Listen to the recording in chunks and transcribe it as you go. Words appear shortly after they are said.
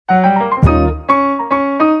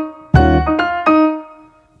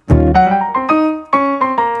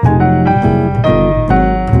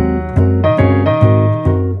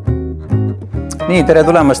Nii, tere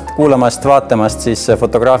tulemast, kuulamast, vaatamast siis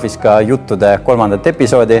Fotograafiska juttude 3.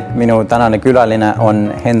 episoodi. Minu tänane külaline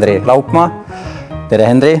on Henri Laupmaa. Tere,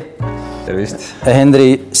 Henri. Tervist.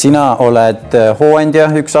 Henri, sina oled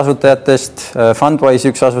Hooandja üks asutajatest,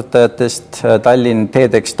 Fundwise üks asutajatest, Tallinn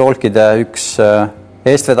TEDx Talkide üks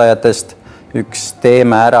eestvedajatest, üks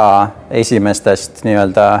Teeme ära esimestest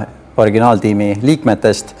nii-öelda originaaltiimi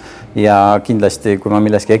liikmetest ja kindlasti, kui ma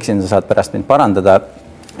milleski eksin, sa saad pärast mind parandada.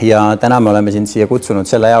 Ja täna me oleme sind siia kutsunud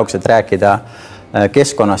selle jaoks, et rääkida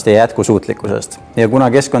keskkonnast ja jätkusuutlikkusest. Ja kuna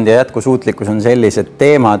keskkond ja jätkusuutlikkus on sellised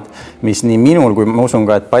teemad, mis nii minul kui ma usun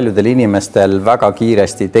ka, et paljudel inimestel väga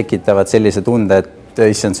kiiresti tekitavad sellise tunde, et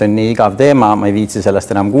issand, see on nii igav teema, ma ei viitsi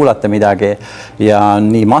sellest enam kuulata midagi ja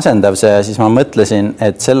nii masendav see, siis ma mõtlesin,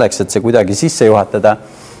 et selleks, et see kuidagi sisse juhatada,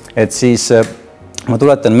 et siis ma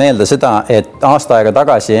tuletan meelde seda, et aasta aega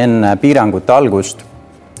tagasi enne piirangute algust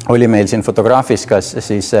oli meil siin Fotograafiskas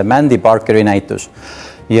siis Mandy Parkeri näitus.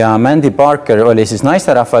 Ja Mandy Parker oli siis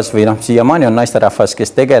naisterahvas või siiamaani on naisterahvas,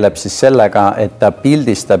 kes tegeleb siis sellega, et ta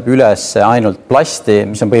pildistab üles ainult plasti,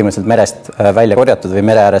 mis on põhimõtteliselt merest välja korjatud või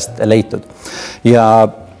mere äärest leitud. Ja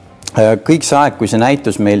kõik see aeg, kui see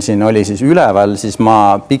näitus meil siin oli siis üleval, siis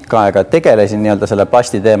ma pikka aega tegelesin nii-öelda selle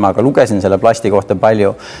plasti teemaga, lugesin selle plasti kohta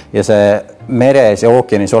palju ja see meres ja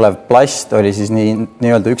ookeanis olev plast oli siis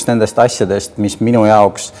nii-öelda üks nendest asjadest, mis minu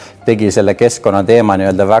jaoks tegi selle keskkonna teema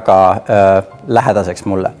nii-öelda väga lähedaseks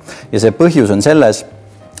mulle. Ja see põhjus on selles,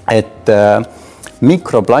 et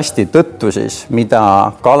mikroplasti tõttu siis, mida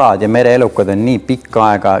kalad ja mereelukad on nii pikka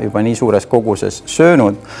aega juba nii suures koguses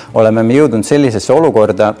söönud, oleme me jõudnud sellisesse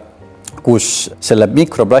olukorda, kus selle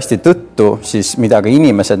mikroplasti tõttu, siis mida ka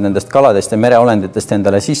inimesed nendest kaladest ja mereolenditest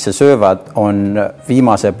endale sisse söövad, on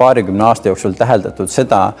viimase 20 aasta jooksul täheldatud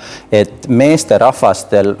seda, et meeste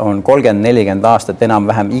rahvastel on 30-40 aastat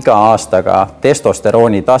enam-vähem iga aastaga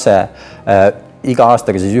testosterooni tase iga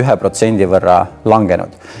aastaga siis 1% võrra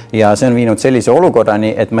langenud. Ja see on viinud sellise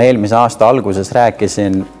olukorrani, et ma eelmise aasta alguses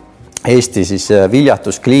rääkisin Eesti siis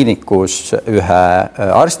Viljatuskliinikus ühe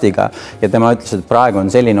arstiga ja tema ütles, et praegu on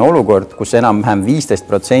selline olukord, kus enam-vähem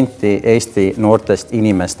 15% Eesti noortest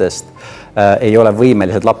inimestest ei ole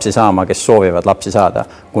võimelised lapsi saama, kes soovivad lapsi saada,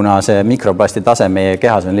 kuna see mikroplasti tase meie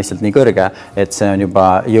kehas on lihtsalt nii kõrge, et see on juba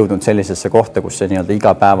jõudnud sellisesse kohta, kus see nii-öelda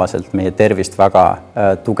igapäevaselt meie tervist väga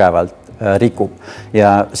tugevalt rikub.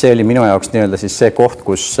 Ja see oli minu jaoks nii-öelda siis see koht,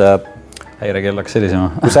 kus häirekell hakkas helisema.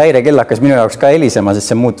 Kus häirekell hakkas minu jaoks ka helisema, sest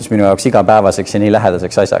see muutus minu jaoks igapäevaseks ja nii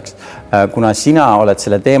lähedaseks asjaks. Kuna sina oled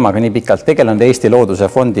selle teemaga nii pikalt tegelenud, Eesti Looduse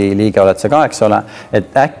Fondi liige oled sa ka, eks ole,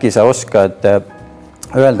 et äkki sa oskad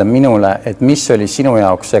öelda minule, et mis oli sinu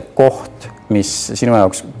jaoks see koht, mis sinu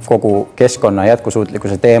jaoks kogu keskkonna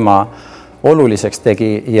jätkusuutlikkuse teema oluliseks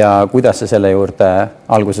tegi ja kuidas sa selle juurde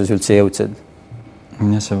alguses üldse jõudsid?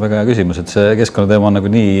 Ja, see on väga hea küsimus, et see keskkonnateema on nagu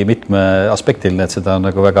nii mitme aspektiline, et seda on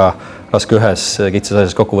nagu väga raske ühes kitsas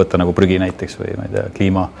asjas kokku võtta, nagu prügi näiteks või ma ei tea,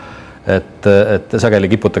 kliima. Et sageli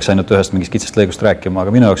kiputakse ainult ühest mingist kitsast lõigust rääkima,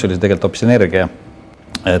 aga minu jaoks oli see tegelikult hoopis energia.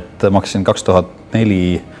 Et ma hakkasin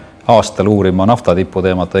 2004 aastal uurima naftatipu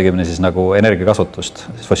teemat, õigemini siis nagu energiakasutust,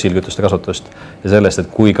 siis fossiilkütuste kasutust ja sellest,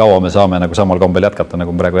 et kui kaua me saame nagu samal kombel jätkata,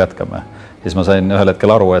 nagu me praegu jätkame. Siis ma sain ühel hetkel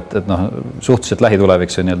aru, et suhteliselt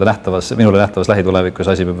lähituleviks on minule nähtavas lähitulevikus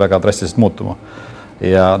asi peab väga drastiliselt muutuma.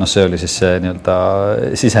 Ja see oli siis see nii-öelda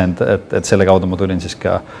sisend, et selle kaudu ma tulin siis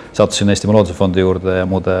ka, sattusin Eesti Looduse Fondi juurde ja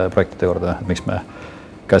muude projektide juurde, miks me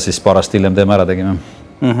ka siis paarast hiljem Teeme ära tegime.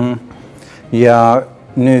 Ja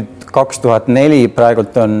nüüd 2004,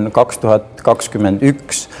 praegult on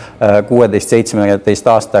 2021,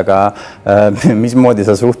 16-17 aastaga. Mismoodi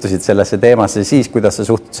sa suhtusid sellesse teemasse siis, kuidas sa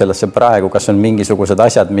suhtud sellesse praegu? Kas on mingisugused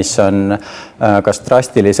asjad, mis on kas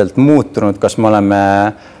drastiliselt muutunud, kas me oleme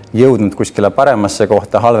jõudnud kuskile paremasse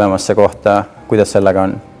kohta, halvemasse kohta? Kuidas sellega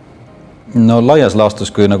on? No laias laastus,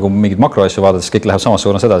 kui nagu mingid makroasju vaadata, siis kõik läheb samas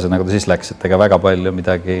suunas edasi, nagu ta siis läks, et ega väga palju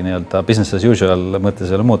midagi nii-öelda business as usual mõttes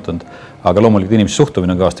ei ole muutunud. Aga loomulikult inimeste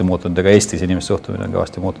suhtumine on kõvasti muutunud, ega Eestis inimeste suhtumine on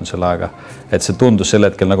kõvasti muutunud selle aega. Et see tundus sel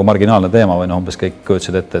hetkel nagu marginaalne teema või umbes kõik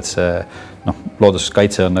kujutsid ette, et see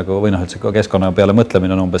looduskaitse on nagu, või üldse keskkonna peale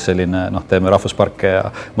mõtlemine on umbes selline, teeme rahvusparke ja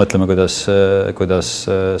mõtleme, kuidas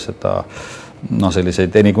seda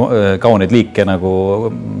selliseid kauneid liike nagu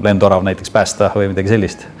lendorav näiteks päästa või midagi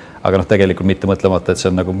sellist. Aga tegelikult mitte mõtlemata, et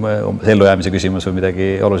see on nagu ellujäämise küsimus või midagi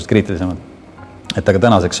oluliselt kriitilisemad. Et aga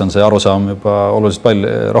tänaseks on see arusaam juba oluliselt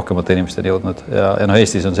palju rohkemate inimesteni jõudnud ja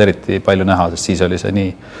Eestis on see eriti palju näha, sest siis oli see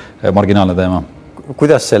nii marginaalne teema.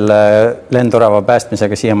 kuidas selle lendorava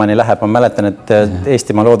päästmisega siiamaani läheb? Ma mäletan, et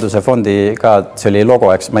Eestimaa Looduse Fondi ka see oli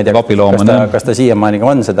logo, eks, ma ei tea, kas ta siiamaani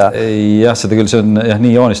on seda? Jah, seda küll, see on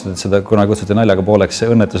nii joonistatud, et seda kuna kutsuti naljaga pooleks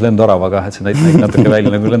õnnetus lendoravaga, et see näitab natuke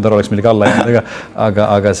välja, nagu lendorav oleks millegi alla jäänud,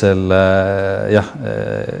 aga selle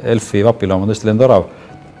Elfi vapiloom on tõesti lendorav.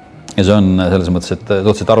 Ja see on selles mõttes, et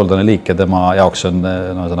suhteliselt haruldane liik ja tema jaoks on,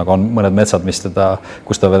 on mõned metsad,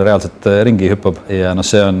 kus ta veel reaalselt ringi hüppab ja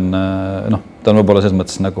see on, ta on võib-olla selles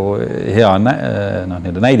mõttes nagu hea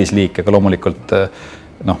näidisliik, aga loomulikult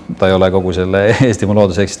ta ei ole kogu selle Eestimaa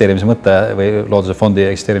looduse eksisteerimise mõte või looduse fondi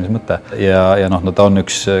eksisteerimise mõte ja ta on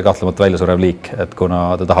üks kahtlemata väljasurev liik, et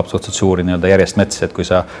kuna ta tahab suhteliselt suuri järjest metsi, et kui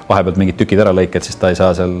sa vahepealt mingid tükid ära lõiked, siis ta ei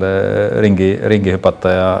saa seal ringi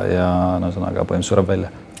hüpata ja põhimõtteliselt sureb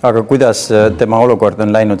välja. Aga kuidas tema olukord on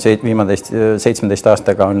läinud viimast 17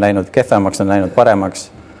 aastaga, on läinud kehvemaks, on läinud paremaks?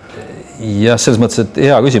 Jah, selles mõttes, et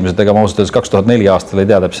hea küsimus, et ega ma ausalt öeldes 2004 aastal ei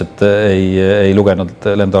tea täpselt, ei lugenud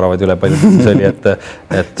lendoravaid üle palju. See oli,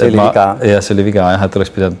 see oli viga. Jah, see oli viga, et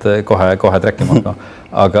oleks pidanud kohe träkkima.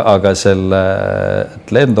 Aga selle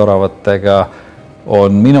lendoravatega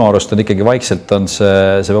on minu arust on ikkagi vaikselt on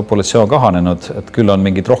see populatsioon kahanenud, et küll on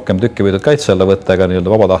mingid rohkem tükki võidud kaitse alla võtta, ega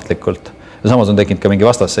tahtlikult. Ja samas on tekkinud ka mingi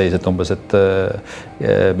vastasseis, et umbes, et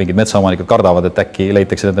mingid metsaomanikud kardavad, et äkki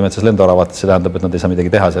leitakse nende metsas lendoravat, see tähendab, et nad ei saa midagi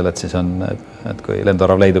teha seal, et siis on, et kui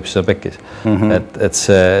lendorav leidub, siis on pekkis. Et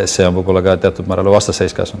see on võib-olla ka teatud määral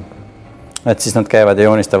vastasseis kasvanud. Et siis nad käivad ja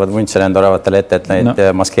joonistavad vuntse lendoravatele ette, et neid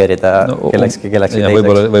maskeerida kellekski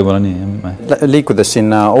võib-olla nii. Liikudes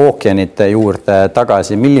sinna ookeanite juurde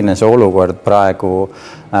tagasi, milline see olukord praegu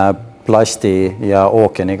plasti ja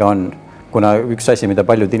ookeaniga on? Kuna üks asi, mida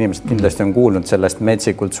paljud inimesed kindlasti on kuulnud sellest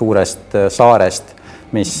metsikult suurest saarest,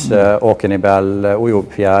 mis ookeani peal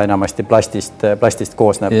ujub ja enamasti plastist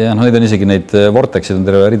koosneb. Ja neid on isegi neid vorteksid on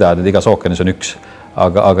terve rida, et igas ookeanis on üks,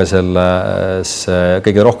 aga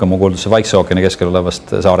kõige rohkem on kuuldud see Vaikse ookeani keskel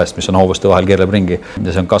olevast saarest, mis on hoovuste vahel keerleb ringi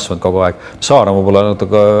ja see on kasvanud kogu aeg. Saar on võib-olla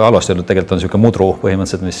natuke halvasti öelnud, tegelikult on selline mudru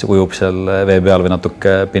põhimõtteliselt, mis ujub seal vee peal või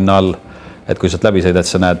natuke pinna all. Et kui sealt läbi sõidad,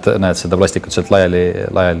 sa näed seda plastikut sealt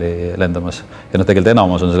laiali lendamas. Ja tegelikult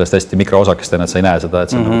enamus on sellest hästi mikroosakestena, et sa ei näe seda,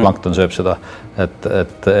 et see nagu plankton sööb seda. Et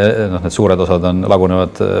need suured osad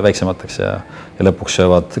lagunevad väiksemateks ja lõpuks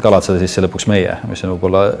söövad kalad seda sisse lõpuks meie, mis on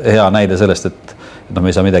võib-olla hea näide sellest, et me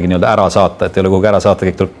ei saa midagi ära saata, et ei ole kuhugi ära saata,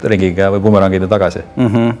 kõik tuleb ringiga või bumerangina tagasi.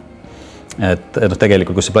 Et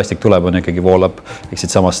tegelikult, kus see plastik tuleb, on ikkagi voolab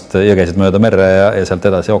siit samast jõgesid mööda merre ja sealt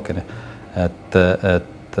edasi ookeani. Et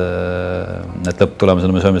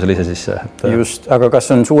lõpptulemusena me sööme selle ise sisse. Just, aga kas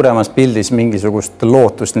on suuremas pildis mingisugust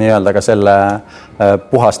lootust nii-öelda ka selle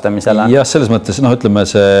puhastamisele? Jah, selles mõttes, ütleme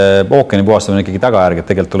see ookeani puhastamine on ikkagi tagajärg, et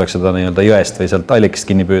tegelikult tuleks seda nii-öelda jõest või sealt allikast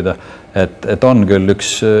kinni püüda. Et on küll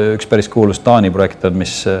üks päris kuulus Taani projekt,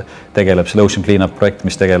 mis tegeleb selle Ocean Cleanup projekt,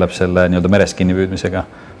 mis tegeleb selle nii-öelda merest kinni püüdmisega.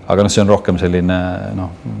 Aga see on rohkem selline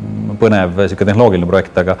põnev tehnoloogiline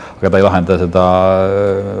projekt, aga ta ei lahenda seda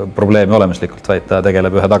probleemi olemuslikult, vaid ta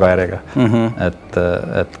tegeleb ühe tagajärjega.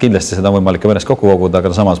 Et kindlasti seda on võimalik ka merest kokku koguda,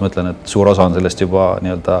 aga samas ma ütlen, et suur osa on sellest juba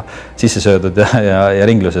nii-öelda sisse söödud ja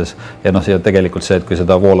ringluses. Ja tegelikult see, et kui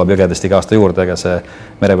seda voolab jõgedest iga aasta juurde, ega see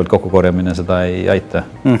merepõld kokkukorjamine seda ei aita.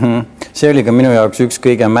 See oli ka minu jaoks üks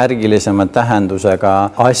kõige märgilisema tähendusega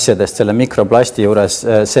asjadest selle mikroplasti juures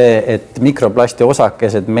see, et mikroplasti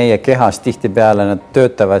osakesed meie kehas tihtipeale nad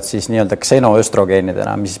töötavad siis nii-öelda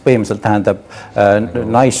ksenoöstrogeenidena, mis põhimõtteliselt tähendab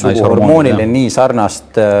naissuguhormoonile nii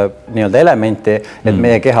sarnast nii-öelda elementi, et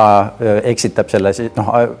meie keha eksitab selle,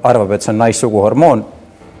 arvab, et see on naissuguhormoon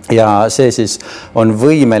ja see siis on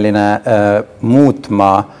võimeline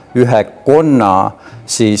muutma ühe konna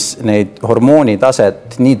siis neid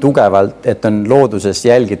hormoonitaset nii tugevalt, et on looduses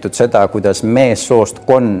jälgitud seda, kuidas meessoost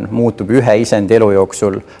konn muutub ühe isendi elu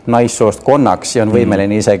jooksul naissoost konnaks ja on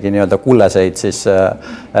võimeline isegi nii-öelda kulleseid siis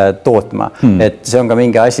tootma. Et see on ka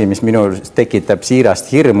mingi asi, mis minul tekitab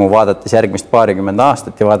siirast hirmu, vaadates järgmist 20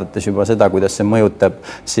 aastat ja vaadates juba seda, kuidas see mõjutab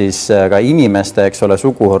siis ka inimeste, eks ole,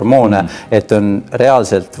 suguhormoone, et on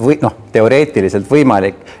reaalselt teoreetiliselt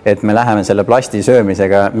võimalik, et me läheme selle plasti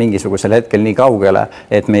söömisega mingisugusel hetkel nii kaugele,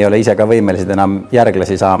 et me ei ole ise ka võimelised enam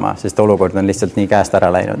järglasi saama, sest olukord on lihtsalt nii käest ära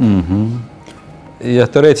läinud. Jah,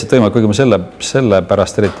 teoreetiliselt võimalik, kuigi ma selle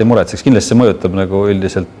pärast eriti muretseks. Kindlasti see mõjutab nagu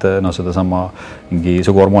üldiselt seda sama mingi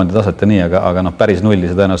suguhormoonide taset ja nii, aga päris nulli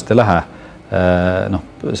see tõenäoliselt ei lähe.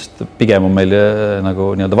 Sest pigem on meil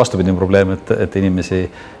nagu nii-öelda vastupidine probleem, et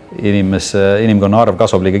inimkonna arv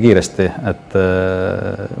kasvab liiga kiiresti,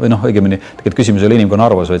 või õigemini, tegelikult küsimus ei ole inimkonna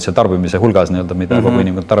arvus, vaid see tarbimise hulgas, nii-öelda, mida kogu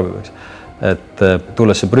inimkond tarbib. et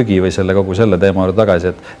tulles see prügi või kogu selle teema juurde tagasi,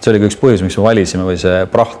 et see oli ka üks põhjus, miks me valisime või see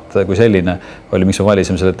praht kui selline oli, miks me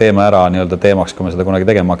valisime selle teema ära nii-öelda teemaks, kui me seda kunagi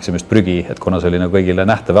tegema hakkasime, just prügi, et kuna see oli nagu kõigile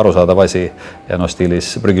nähtav ja arusaadav asi ja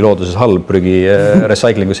stiilis prügi looduses halb, prügi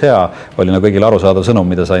recyclingus hea, oli nagu kõigile arusaadav sõnum,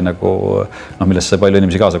 mida sai nagu, millest sai palju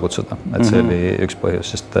inimesi kaasa kutsuda, et see oli üks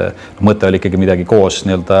põhjus, sest mõte oli ikkagi midagi koos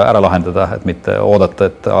nii-öelda ära lahendada, et mitte oodata,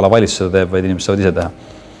 et ala valitsus seda teeb, vaid inimesed saavad ise teha.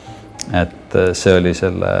 Et see oli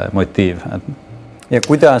selle motiiv. Ja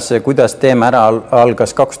kuidas teeme ära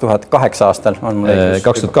algas 2008 aastal?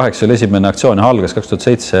 2008 oli esimene aktsioon ja algas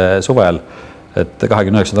 2007 suvel, et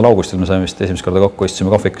 29. augustil me saime vist esimest korda kokku,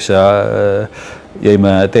 istusime kohvikus ja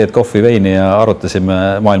jõime teed, kohvi, veini ja arutasime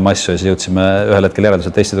maailma asju ja siis jõudsime ühel hetkel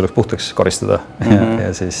järeldusel, et Eesti tuleks puhtaks koristada.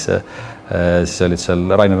 Ja siis olid seal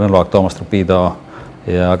Rainer Nõlvak, Toomas Trupido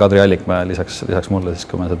ja Kadri Allikmäe lisaks mulle, siis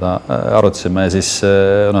kui me seda arutasime ja siis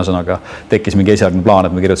ühesõnaga tekkis mingi esialgne plaan,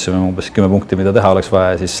 et me kirjutasime umbes 10 punkti, mida teha oleks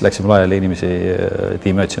vaja ja siis läksime laiali inimesi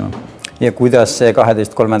tiimi otsima. Ja kuidas see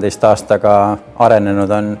 12-13 aastaga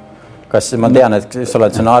arenenud on? Kas ma tean, et sa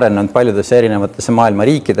oled siin arenenud paljudesse erinevatesse maailma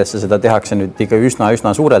riikidesse, seda tehakse nüüd ikka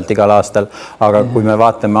üsna suurelt igal aastal, aga kui me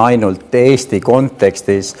vaatame ainult Eesti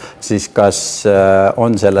kontekstis, siis kas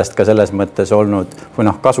on sellest ka selles mõttes olnud,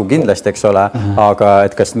 või kasu kindlasti, eks ole, aga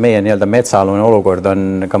et kas meie nii-öelda metsaalune olukord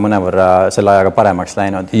on ka mõnevõrra selle ajaga paremaks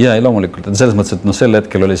läinud? Ja loomulikult, et selles mõttes, et sel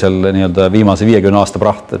hetkel oli seal nii-öelda viimase 50 aasta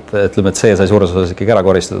praht, et ütleme, et see sai suures osas ikkagi ära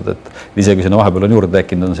koristatud, et isegi kui sinna vahepeal on juurde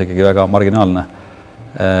tekkinud, on see ikkagi väga marginaalne.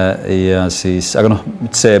 Ja siis, aga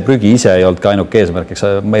see prügi ise ei olnud ka ainuke eesmärk, eks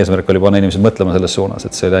eesmärk oli panna inimesed mõtlema selles suunas,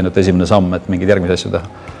 et see oli ainult esimene samm, et mingid järgmisi asju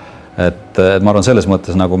teha. Et ma arvan, selles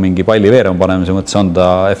mõttes nagu mingi palli veerema panemise mõttes on ta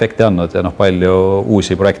efekti andnud ja palju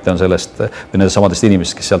uusi projekte on sellest või nendest samadest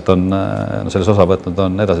inimesest, kes sealt on selles osa võtnud,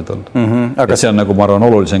 on edasi tulnud. Aga see on nagu, ma arvan,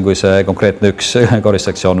 olulisem kui see konkreetne üks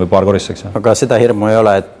koristaktsioon või paar koristaktsioon. Aga seda hirmu ei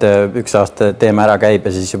ole, et üks aasta teeme ära käib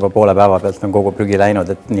ja siis juba poole päeva pealt on kogu prügi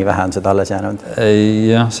läinud, et nii vähe on seda alles jäänud?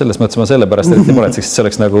 Jah, selles mõttes ma sellepärast eriti muretseks, et see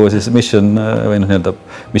oleks nagu siis mission või nii-öelda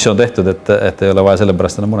missioon tehtud, et ei ole vaja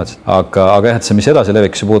sellepärast enam muretseda. Aga jah, et see, mis edasi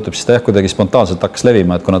levikusse puutub, siis ta kuidagi spontaanselt hakkas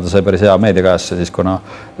levima, et kuna ta sai päris hea meediakajasse, siis kuna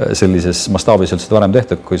sellises mastaabis üldse varem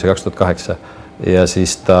tehtud, kui see 2008 ja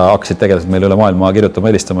siis ta hakkasid tegelikult meile üle maailma kirjutama,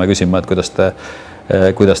 helistama ja küsima, et kuidas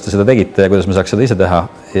te seda tegite ja kuidas me saaks seda ise teha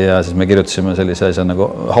ja siis me kirjutasime sellise asja nagu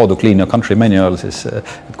How to clean your country manual, siis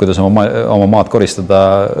et kuidas oma maad koristada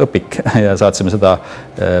õpik ja saatsime seda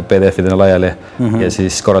PDF-idena laiali ja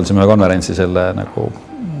siis korraldasime ühe konverentsi selle nagu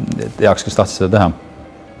jaoks, kes tahtsid seda teha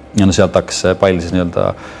ja sealt hakkas pall siis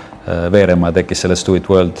nii-öelda veerema ja tekkis sellest Do It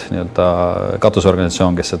World nii-öelda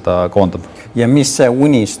katusorganisatsioon, kes seda koondab. Ja mis see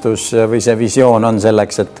unistus või see visioon on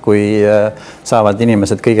selleks, et kui saavad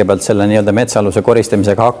inimesed kõigepealt selle nii-öelda metsaaluse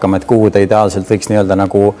koristamisega hakkama, et kuhu ta ideaalselt võiks nii-öelda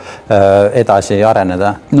nagu edasi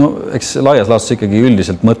areneda? No eks laias laastus ikkagi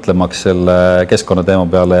üldiselt mõtlemaks selle keskkonnateema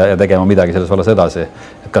peale ja tegema midagi selles vallas edasi.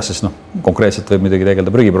 Et kas siis konkreetselt võib midagi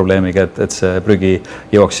tegeleda prügiprobleemiga, et see prügi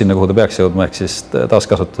jõuaks sinna, kuhu ta peaks jõudma, ehk siis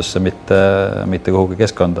taaskasutusse, mitte kuhugi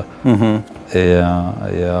keskkonda.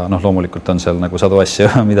 Ja loomulikult on seal nagu sadu asju,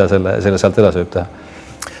 mida selle sealt edasi võib teha.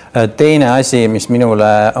 Teine asi, mis minule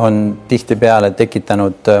on tihtipeale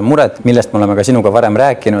tekitanud muret, millest me oleme ka sinuga varem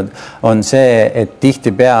rääkinud, on see, et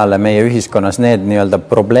tihtipeale meie ühiskonnas need nii-öelda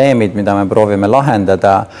probleemid, mida me proovime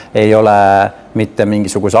lahendada, ei ole mitte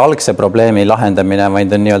mingisuguse algse probleemi lahendamine,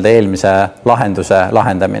 vaid on nii-öelda eelmise lahenduse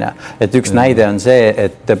lahendamine. Et üks näide on see,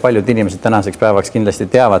 et paljud inimesed tänaseks päevaks kindlasti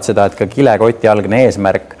teavad seda, et ka kilekoti algne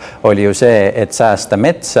eesmärk oli ju see, et säästa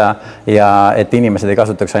metsa ja et inimesed ei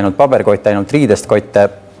kasutaks ainult paberkotte, ainult riidest kotte,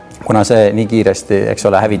 kuna see nii kiiresti, eks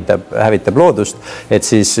ole, hävitab loodust, et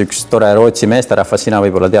siis üks tore Rootsi meesterahvas, sina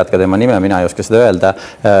võib-olla tead ka tema nime, mina ei oska seda öelda,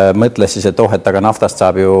 mõtles siis, et et aga naftast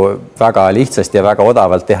saab ju väga lihtsasti ja väga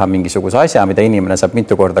odavalt teha mingisuguse asja, mida inimene saab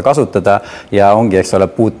mitu korda kasutada ja ongi, eks ole,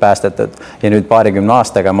 puud päästetud. Ja nüüd 20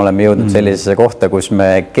 aastaga me oleme jõudnud sellisesse kohta, kus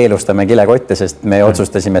me keelustame kilekotte, sest me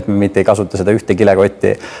otsustasime, et me mitte ei kasuta seda ühte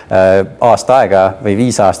kilekotti aasta aega või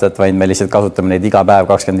 5 aastat, vaid me lihtsalt kasutame neid iga päev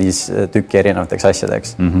 25 tükki erinevateks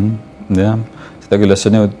asjadeks. Jah, seda küljest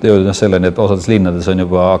on jõudnud selleni, et osades linnades on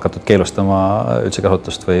juba hakatud keelustama üldse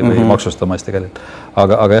kasutust või maksustama hästi kallilt.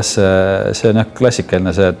 Aga jah, see on jah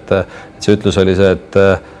klassikaline see, et see ütlus oli see, et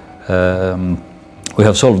we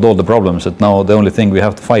have solved all the problems, et now the only thing we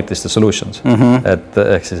have to fight is the solutions. Et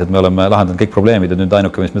ehk siis, et me oleme lahendanud kõik probleemid ja nüüd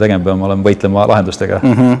ainuke, mis me tegema peame, oleme võitlema lahendustega.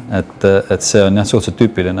 Et see on jah suhteliselt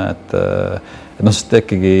tüüpiline, et sest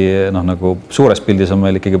ikkagi nagu suures pildis on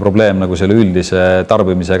meil ikkagi probleem nagu selle üldise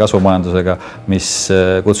tarbimise ja kasvumajandusega, mis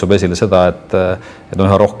kutsub esile seda, et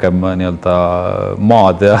üha rohkem nii-öelda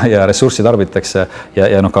maad ja ressurssi tarbitakse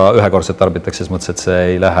ja ka ühekordselt tarbitakse, siis mõttes, et see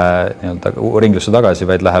ei lähe nii-öelda ringlusse tagasi,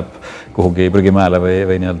 vaid läheb kuhugi prügimäele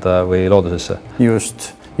või nii-öelda või loodusesse.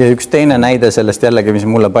 Just. Ja üks teine näide sellest jällegi, mis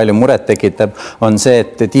mulle palju muret tekitab, on see,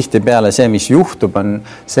 et tihtipeale see, mis juhtub, on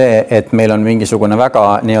see, et meil on mingisugune väga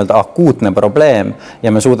nii-öelda akuutne probleem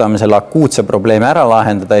ja me suudame selle akuutse probleemi ära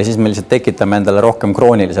lahendada ja siis me lihtsalt tekitame endale rohkem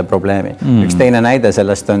kroonilise probleemi. Üks teine näide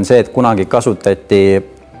sellest on see, et kunagi kasutati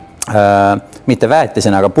mitte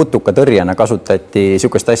väetisena, aga putukatõrjena kasutati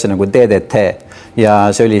niisugust asja nagu DDT ja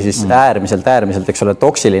see oli siis äärmiselt, eks ole,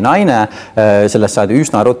 toksiline aine. Sellest saadi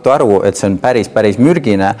üsna ruttu aru, et see on päris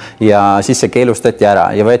mürgine ja siis see keelustati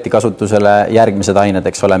ära ja võeti kasutusele järgmised ained,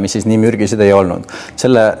 eks ole, mis siis nii mürgised ei olnud.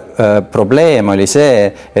 Selle probleem oli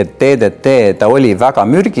see, et DDT, ta oli väga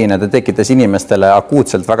mürgine, ta tekitas inimestele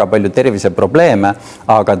akuutselt väga palju terviseprobleeme,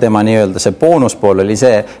 aga tema nii-öelda see boonuspool oli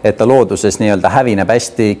see, et ta looduses nii-öelda hävineb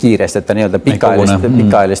hästi kiiresti, et ta nii-öelda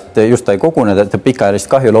pikaajalist just ta ei kogune, ta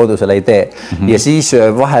pikaajalist kahju loodusele ei tee. Ja siis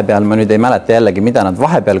vahepeal, ma nüüd ei mäleta jällegi, mida nad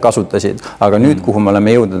vahepeal kasutasid, aga nüüd, kuhu me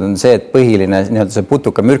oleme jõudnud, on see, et põhiline nii-öelda see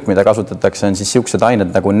putukamürk, mida kasutatakse, on siis siuksed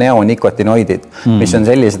ained nagu neonikotinoidid, mis on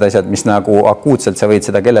sellised asjad, mis nagu akuutselt sa võid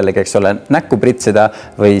seda kellelegi, eks ole, näkku pritsida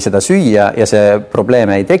või seda süüa ja see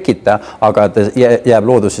probleeme ei tekita, aga ta jääb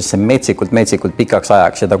loodusesse metsikult pikaks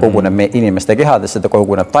ajaks ja ta koguneb inimeste kehadesse, ta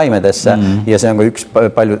koguneb taimedesse ja see on ka üks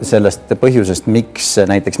palju sellest põhjusest, miks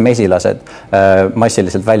näiteks mesilased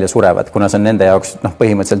massiliselt välja surevad, kuna see on nende jaoks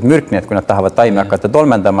põhimõtteliselt mürk, nii et kui nad tahavad taime hakata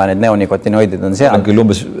tolmendama, need neonikotinoidid on seal. On küll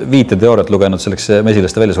umbes 5 teooriat lugenud selleks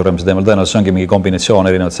mesilaste väljasuremise teemal, tõenäoliselt ongi mingi kombinatsioon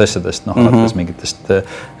erinevatest asjadest, alates mingitest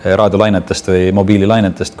raadiolainetest või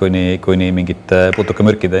mobiililainetest kuni mingite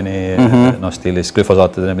putukamürkideni, stiilis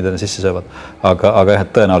glüfosaatideni, mida nad sisse söövad. Aga jah,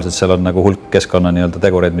 et tõenäoliselt seal on nagu hulk keskkonna nii-öelda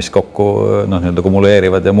tegureid, mis kokku nii-öelda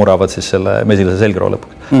kumuleerivad ja muravad siis selle mesilase selgroo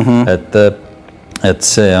lõpuks. Et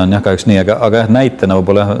see on jah kahjuks nii, aga jah, näitena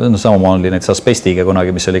võib-olla samamoodi oli näiteks asbestiga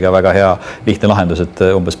kunagi, mis oli ka väga hea lihtne lahendus, et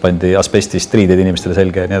umbes pandi asbestist riideid inimestele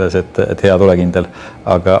selge ja nii edasi, et hea tulekindel.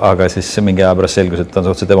 Aga siis mingi aja pärast selgus, et on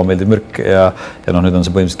suhteliselt ebameeldiv mürk ja nüüd on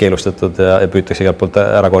see põhimõtteliselt keelustatud ja püütakse igalt poolt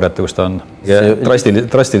ära korjata, kus ta on.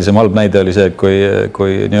 Drastilisem halb näide oli see, et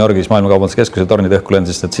kui New Yorgis maailmakaubanduskeskuse tornid õhku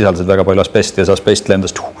lendasid, et sisaldasid väga palju asbesti ja see asbest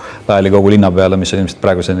lendas laiali kogu linna peale, mis on ilmselt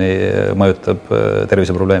praeguseni mõjutab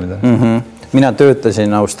terviseprobleemide. Mina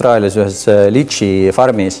töötasin Austraalias ühes litši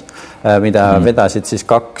farmis, mida vedasid siis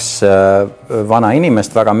 2 vana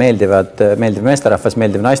inimest, väga meeldiv meesterahvas,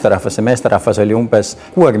 meeldiv naisterahvas. See meesterahvas oli umbes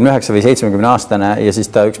 69 või 70 aastane ja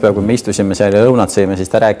siis ta ükspäev, kui me istusime seal ja lõunat sõime,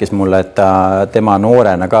 siis ta rääkis mulle, et tema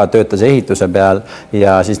noorena ka töötas ehituse peal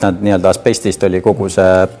ja siis nad nii-öelda asbestist oli kogu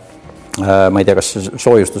see ma ei tea, kas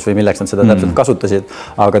soojustus või milleks nad seda täpselt kasutasid,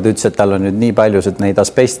 aga ta ütles, et tal on nüüd nii paljus, et neid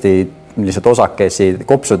asbesti lihtsalt osakesi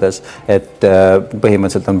kopsudes, et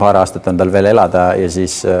põhimõtteliselt on paar aastat on tal veel elada ja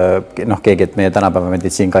siis keegi, et meie tänapäeva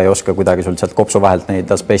meditsiin ka ei oska kuidagi sul sealt kopsu vahelt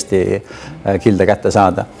neid asbesti kilde kätte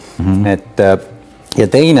saada.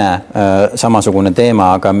 Ja teine samasugune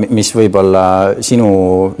teema, aga mis võib-olla sinu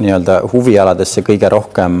nii-öelda huvialadesse kõige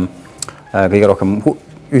rohkem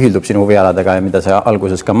ühildub sinu huvialadega ja mida sa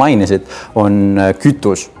alguses ka mainisid, on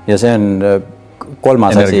kütus ja see on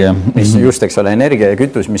kolmas energia. Asi, mis just, eks ole, energia ja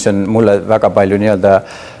kütus, mis on mulle väga palju nii-öelda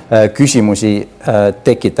küsimusi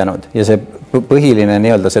tekitanud ja see põhiline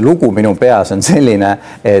nii-öelda see lugu minu peas on selline,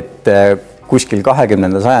 et kuskil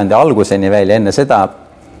 20. sajandi alguseni veel enne seda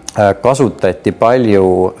kasutati palju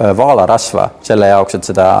vaalarasva selle jaoks,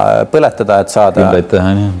 et seda põletada, et saada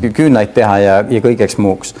küünlaid teha ja kõigeks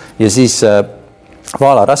muuks ja siis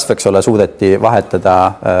vaalarasv, eks ole, suudeti vahetada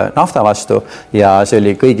nafta vastu ja see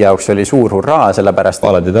oli kõigi jaoks oli suur hurraa, sellepärast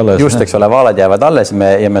just, eks ole, vaalad jäävad alles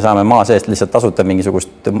ja me saame maa seest lihtsalt tasuta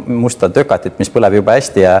mingisugust musta tökatit, mis põleb juba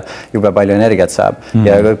hästi ja jube palju energiat saab.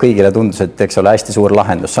 Ja kõigile tundus, et eks ole hästi suur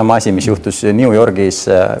lahendus. Sama asi, mis juhtus New Yorgis,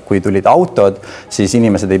 kui tulid autod, siis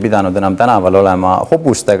inimesed ei pidanud enam tänaval olema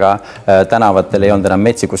hobustega, tänavatel ei olnud enam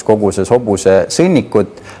metsikus koguses hobuse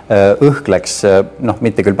sõnnikut, õhk läks,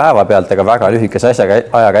 mitte küll päeva pealt, aga väga lühikese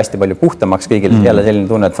ajaga hästi palju puhtamaks kõigil jälle selline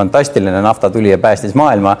tunne, et fantastiline nafta tuli ja päästis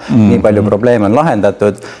maailma, nii palju probleeme on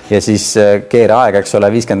lahendatud ja siis keeraeg, eks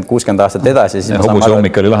ole, 50-60 aastat edasi. Hobuste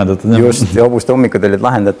hommik oli lahendatud. Just, hobuste hommikud olid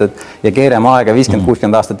lahendatud ja keerame aega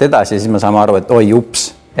 50-60 aastat edasi ja siis me saame aru, et oi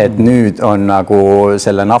ups, et nüüd on nagu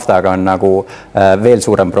selle naftaga on nagu veel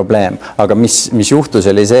suurem probleem. Aga mis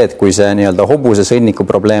juhtus oli see, et kui see nii-öelda hobuse sõnniku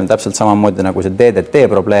probleem, täpselt samamoodi nagu see DDT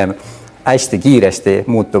probleem, hästi kiiresti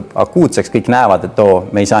muutub akuutseks, kõik näevad, et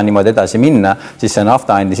me ei saa niimoodi edasi minna, siis see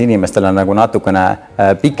nafta andis inimestele nagu natukene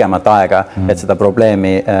pikemat aega, et seda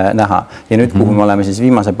probleemi näha. Ja nüüd, kuhu me oleme siis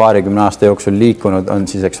viimase 20 aasta jooksul liikunud, on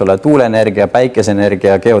siis, eks ole, tuuleenergia,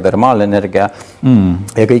 päikeseenergia, geotermaalenergia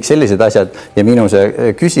ja kõik sellised asjad. Ja minu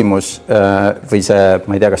see küsimus või see,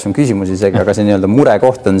 ma ei tea, kas on küsimus isegi, aga see nii-öelda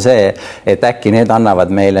murekoht on see, et äkki need annavad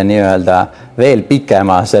meile nii-öelda veel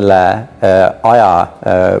pikema selle aja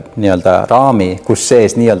nii-öelda raami, kus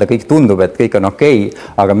sees nii-öelda kõik tundub, et kõik on okei,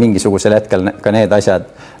 aga mingisugusel hetkel ka need asjad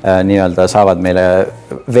nii-öelda saavad meile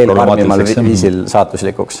veel karmimal viisil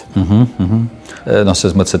saatuslikuks. Noh,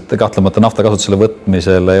 selles mõttes, et kahtlemata nafta kasutusele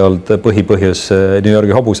võtmisel ei olnud põhipõhjus New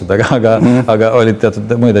Yorgi hobused, aga olid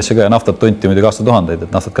teatud muid asju ka ja naftat tunti muidugi aastatuhandeid,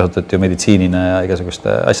 et naftat kasutati ju meditsiinina ja igasuguste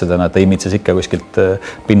asjadena, et ta imitses ikka kuskilt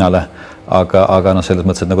pinnale. Aga noh, selles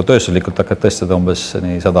mõttes, et nagu tööstuslikult hakkad tõesti seda umbes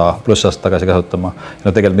nii 100+ aastat tagasi kasutama.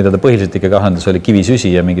 No tegelikult, mida ta põhiliselt ikka kahendas, oli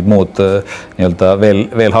kivisüsi ja mingid muud nii-öelda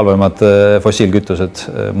veel halvemad fossiilkütused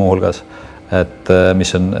muuhulgas, et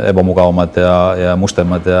mis on ebamugavamad ja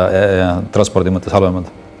mustemad ja transpordi mõttes halvemad.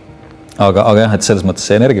 Aga jah, et selles mõttes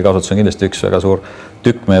see energiakasutus on kindlasti üks väga suur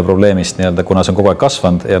tükk meie probleemist nii-öelda, kuna see on kogu aeg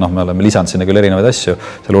kasvanud ja noh, me oleme lisanud sinna küll erinevaid asju,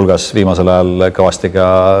 selle hulgas viimasel ajal kõvasti ka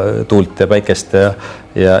tuult ja päikest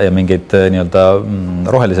ja mingeid nii-öelda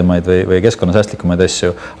rohelisemaid või keskkonnasäästlikumaid asju,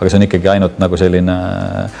 aga see on ikkagi ainult nagu selline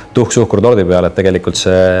tuhk-suhkur tordi peal, et tegelikult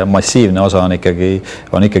see massiivne osa on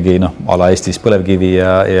ikkagi noh, ala Eestis põlevkivi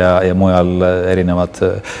ja mujal erinevad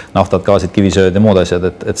naftad, gaasid, kivisööd ja muud asjad,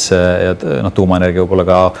 et see noh, tuumaenergia võib-olla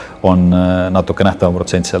ka on natuke nähtavam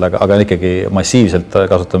protsent seal, aga ikkagi massiivselt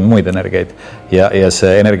kasutame muid energiaid ja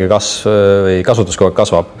see energiakasv või kasutus kogu aeg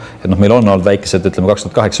kasvab. Et noh, meil on olnud väikesed, ütleme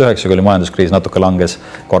 2008-2009, kui oli majanduskriis, natuke langes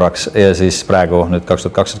korraks ja siis praegu nüüd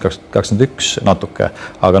 2020-2021 natuke,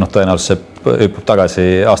 aga noh, tõenäoliselt see hüppab tagasi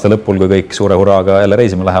aasta lõpul, kui kõik suure hurraaga jälle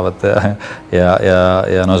reisima lähevad ja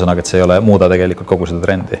no ühesõnaga, et see ei ole muuda tegelikult kogu seda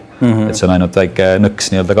trendi. Et see on ainult väike nõks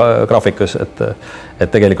nii-öelda graafikus, et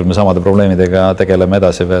tegelikult me samade probleemidega tegeleme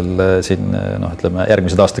edasi veel siin, noh, ütleme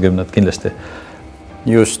järgmised aastakümned kindlasti.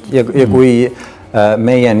 Just, ja kui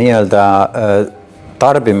meie nii-öelda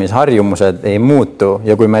tarbimisharjumused ei muutu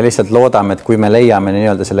ja kui me lihtsalt loodame, et kui me leiame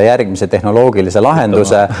nii-öelda selle järgmise tehnoloogilise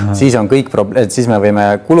lahenduse, siis on kõik siis me võime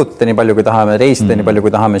kulutada nii palju, kui tahame, reisida nii palju,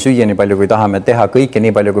 kui tahame, süüa nii palju, kui tahame, teha kõike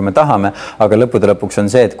nii palju, kui me tahame, aga lõppude lõpuks on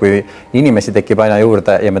see, et kui inimesi tekib aina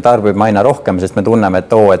juurde ja me tarbime aina rohkem, sest me tunneme,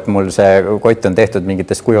 et et mul see kott on tehtud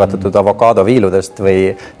mingitest kuivatatud avokaadoviiludest või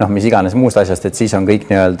noh, mis iganes muust asjast, et siis on kõik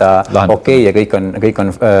nii-öelda okei ja kõik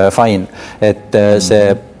on fine. Et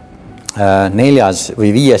see 4. või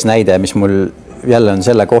 5. näide, mis mul jälle on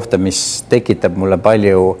selle kohta, mis tekitab mulle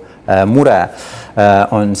palju mure,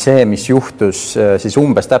 on see, mis juhtus siis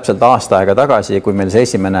umbes täpselt aasta aega tagasi, kui meil see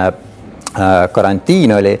esimene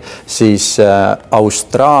karantiin oli, siis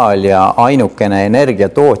Austraalia ainukene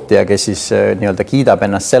energiatootja, kes siis nii-öelda kiidab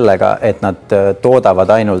ennast sellega, et nad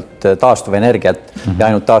toodavad ainult taastuvenergiat ja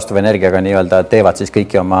ainult taastuvenergiaga nii-öelda teevad siis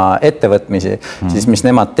kõiki oma ettevõtmisi, siis mis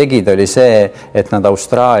nemad tegid, oli see, et nad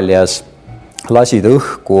Austraalias lasid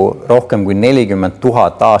õhku rohkem kui 40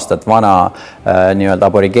 000 aastat vana nii-öelda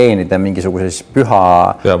aborigeenide mingisuguses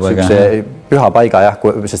püha paiga, jah,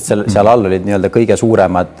 sest seal all olid nii-öelda kõige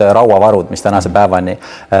suuremad rauavarud, mis tänase päevani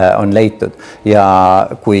on leitud. Ja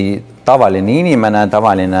kui tavaline inimene,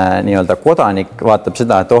 tavaline nii-öelda kodanik vaatab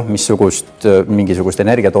seda, et mingisugust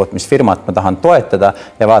energiatootmisfirmat ma tahan toetada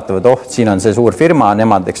ja vaatavad, siin on see suur firma,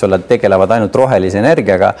 nemad, eks ole, tegelevad ainult rohelise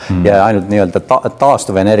energiaga ja ainult nii-öelda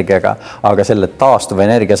taastuvenergiaga, aga selle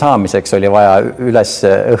taastuvenergia saamiseks oli vaja üles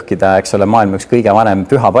õhkida, eks ole, maailma üks kõige vanem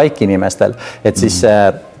püha paik inimestel, et siis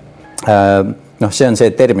noh, see on see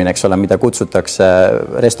termin, eks ole, mida kutsutakse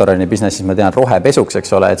restorani businessis, ma tean, rohepesuks,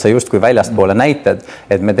 eks ole, et sa justkui väljastpoole näited,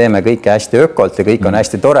 et me teeme kõike hästi ökolt ja kõik on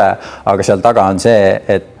hästi tore, aga seal taga on see,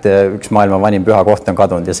 et üks maailma vanim püha koht on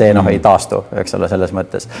kadunud ja see ei taastu, eks ole, selles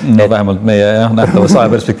mõttes. No vähemalt meie nähtavas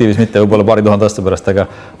ajaperspektiivis mitte võib-olla paari tuhande aasta pärast,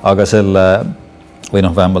 aga selle või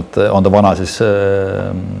noh, vähemalt on ta vana siis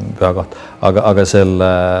püha koht, aga selle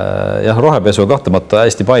rohepesu kahtlemata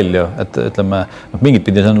hästi palju, et ütleme, mingit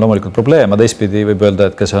pidi see on loomulikult probleem, aga teistpidi võib öelda,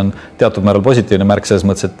 et kas on teatud määral positiivne märk selles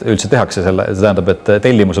mõttes, et üldse tehakse selle, see tähendab, et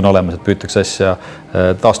tellimus on olemas, et püütakse asja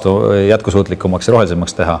jätkusuutlikumaks ja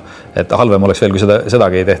rohelisemaks teha, et halvem oleks veel, kui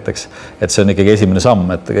sedagi ei tehtaks, et see on ikkagi esimene samm,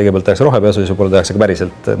 et kõigepealt tehakse rohepesu ja võib-olla tehakse ka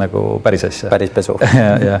päriselt nagu päris asja. Päris pesu.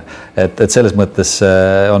 et selles mõttes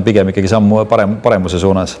on pigem ikkagi samm paremuse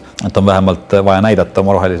suunas, et on vähemalt vaja näidata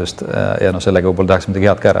oma rohelisust ja sellega võib-olla tehakse midagi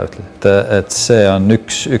head ka ära, et see on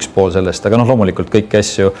üks pool sellest, aga loomulikult kõiki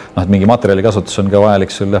asju, et mingi materjali kasutus on ka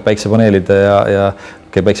vajalik sul päiksepaneelide ja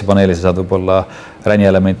päiksepaneeli sa saad võib-olla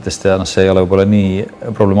ränielementidest ja see ei ole võib-olla nii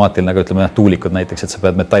problemaatiline, aga ütleme tuulikud näiteks, et sa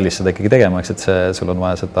pead metallist seda ikkagi tegema, eks, et sul on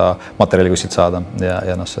vaja seda materjali kuskilt saada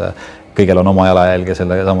ja see kõigel on oma jalajälg ja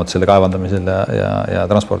samuti selle kaevandamisel ja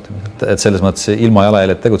transportimisel. Et selles mõttes ilma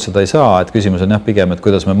jalajäljed tegutseda ei saa, et küsimus on pigem, et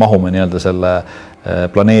kuidas me mahume nii-öelda selle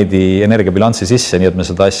planeedi energiabilanssi sisse, nii et me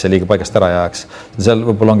seda asja liiga paigast ära jääks. Seal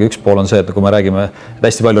võib-olla ongi üks pool on see, et kui me räägime,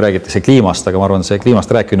 hästi palju räägitakse kliimast, aga ma arvan, see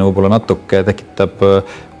kliimast rääkimine võib-olla natuke tekitab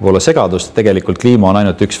võib-olla segadust. Tegelikult kliima on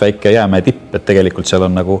ainult üks väike jäämäe tipp, et tegelikult seal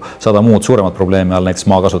on nagu 100 muud suuremat probleemi all, näiteks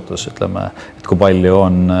maakasutus, ütleme, et kui palju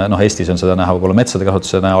on, Eestis on seda näha võib-olla metsade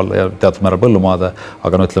kasutuse näol ja teatud määral põllumaade,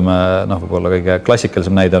 aga ütleme, võib-olla kõige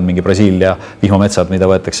klassikalisem näide on mingi Brasiilia vihmametsad, mida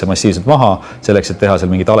võetakse massiivselt maha selleks, et teha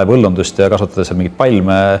seal mingit alepõllundust ja kasvatada seal mingit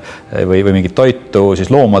palme või mingit toitu siis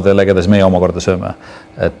loomadele, keda siis meie omakorda sööme.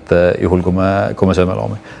 Et juhul, kui me sööme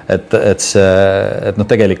loomi. Et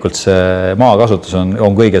tegelikult see maakasutus on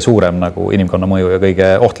kõige suurem nagu inimkonna mõju ja kõige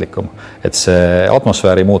ohtlikum. Et see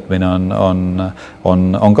atmosfääri muutmine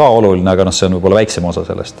on ka oluline, aga see on võib-olla väiksem osa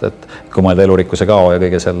sellest, et kui mõelda elurikkuse kao ja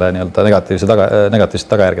kõige selle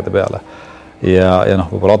negatiivsete tagajärgede peale. Ja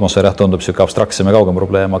võib-olla atmosfäär tundub siuke abstraktsem ja kaugem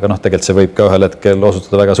probleem, aga tegelikult see võib ka ühel hetkel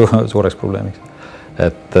osutuda väga suureks probleemiks.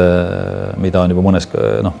 Et mida on juba mõnes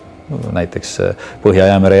näiteks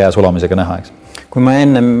Põhja-Jäämere jää sulamisega näha, eks. Kui ma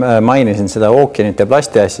enne mainisin seda ookeanit ja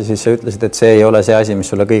plasti asja, siis sa ütlesid, et see ei ole see asi, mis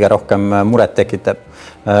sulle kõige rohkem muret tekitab.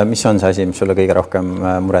 Mis on see asi, mis sulle kõige rohkem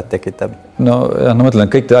muret tekitab? Ma mõtlen,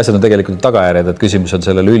 et kõik asjad on tegelikult tagajärjed, et küsimus on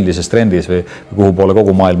sellel üldises trendis või kuhu poole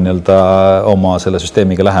kogu maailm oma selle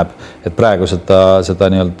süsteemiga läheb. Et praegu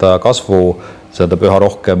seda kasvu, seda üha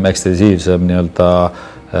rohkem ekstensiivsem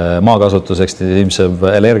maakasutus, ekstensiivsem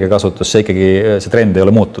energiakasutus, see trend ei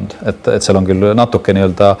ole muutunud. Et seal on küll natuke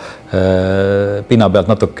pinna pealt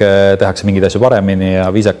natuke tehakse mingeid asju paremini ja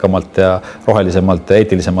viisakamalt ja rohelisemalt ja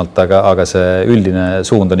eetilisemalt, aga see üldine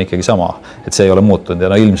suund on ikkagi sama. Et see ei ole muutunud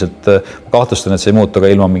ja ilmselt kahtlustan, et see ei muutu ka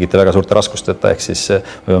ilma mingite väga suurte raskusteta, ehk siis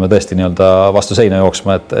me peame tõesti vastu seina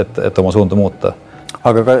jooksma, et oma suunda muuta.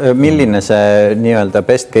 Aga milline see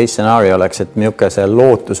best case scenario oleks, et milline see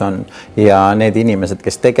lootus on ja need inimesed,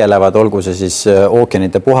 kes tegelevad, olgu see siis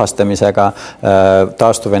ookeanite puhastamisega,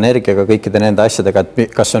 taastuvenergiaga, kõikide nende asjadega,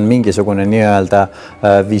 et kas on mingisugune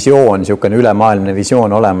visioon, niisugune ülemaailmne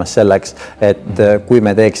visioon olemas selleks, et kui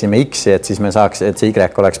me teeksime X-i, et siis me saaks, et see Y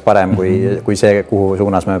oleks parem kui see, kuhu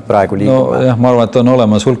suunas me praegu liigume? Ma arvan, et on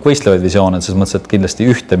olemas hulk võistlevaid visioone, et selles mõttes, et kindlasti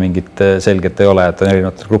ühte mingit selget ei ole, et on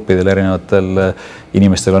erinevatel gruppidel, erinevatel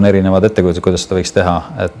inimestel on erinevad ettekujutused, kuidas seda võiks teha,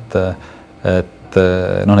 et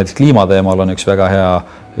näiteks kliimateemal on üks väga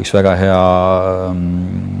hea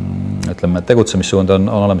ütleme, tegutsemissuund on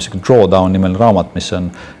olemas Drawdown nimeline raamat,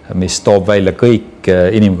 mis toob välja kõik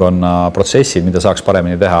inimkonna protsessid, mida saaks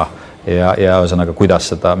paremini teha ja ühesõnaga, kuidas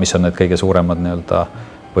seda, mis on need kõige suuremad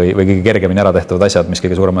või kõige kergemini ära tehtavad asjad, mis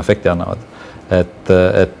kõige suurema efekti annavad. Et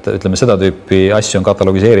ütleme, seda tüüpi asju on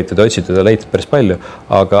katalogiseeritud ja otsitud ja leitud päris palju,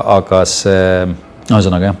 aga see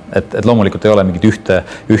ühesõnaga jah, et loomulikult ei ole mingit ühte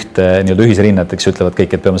ühisrinnet, eks ütlevad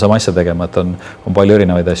kõik, et peame sama asja tegema, et on palju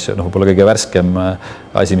erinevaid asju. Võib-olla kõige värskem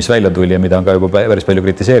asi, mis välja tuli ja mida on ka juba päris palju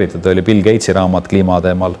kritiseeritud, oli Bill Gatesi raamat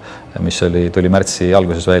kliimateemal, mis tuli märtsi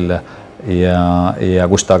alguses välja ja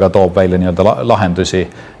kus ta ka toob välja lahendusi,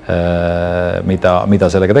 mida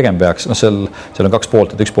sellega tegema peaks. Seal on kaks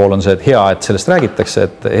poolt, et üks pool on see, et hea, et sellest räägitakse,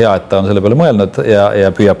 et hea, et ta on selle peale mõelnud ja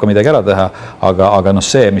püüab ka midagi ära teha, aga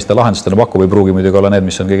see, mis ta lahendustena pakub, ei pruugi muidugi olla need,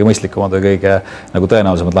 mis on kõige mõistlikumad või kõige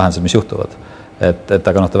tõenäolisemad lahendused, mis juhtuvad.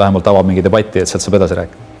 Aga ta vähemalt avab mingi debatti, et sealt saab edasi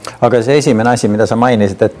rääkida. Aga see esimene asi, mida sa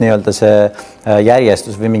mainisid, et see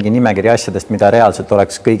järjestus või mingi nimekiri asjadest, mida reaalselt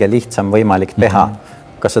oleks kõige lihtsam võimalik teha.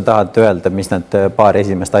 Kas sa tahad öelda, mis need paar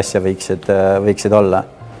esimest asja võiksid olla?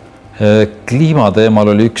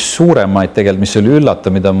 Kliimateemal oli üks suuremaid tegelikult, mis oli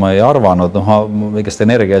üllatav, mida ma ei arvanud. Igast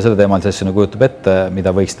energia ja selle teemal see asju kujutab ette,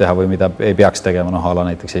 mida võiks teha või mida ei peaks tegema. Ala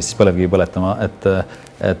näiteks Eestis põlevkivi põletama,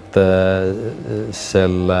 et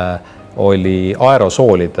selle oli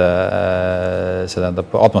aerosoolide, see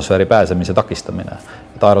tähendab atmosfääri pääsemise takistamine.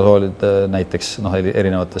 Et aerosoolid näiteks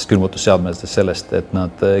erinevatest külmutusseadmetest sellest, et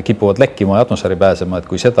nad kipuvad lekkima ja atmosfääri pääsema, et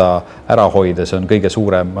kui seda ära hoida, see on kõige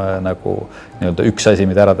suurem üks asi,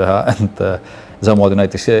 mida ära teha, Samamoodi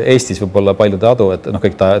näiteks Eestis võib-olla paljude adu, et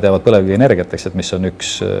kõik teavad põlevkivi energiat, eks, et mis on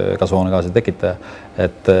üks kasvuhoonegaaside tekitaja,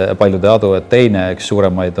 et paljude adu, et teine üks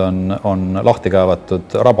suuremaid on lahti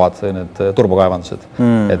kaevatud rabad, need turbokaevandused,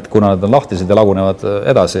 et kuna nad on lahtised ja lagunevad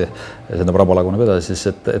edasi, raba laguneb edasi, siis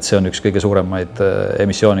et see on üks kõige suuremaid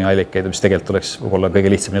emissiooniallikaid, mis tegelikult oleks võib-olla kõige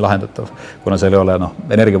lihtsamini lahendatav, kuna seal ei ole,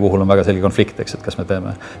 energia puhul on väga selge konflikt, eks, et kas me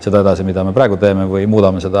teeme seda edasi, mida me praegu teeme või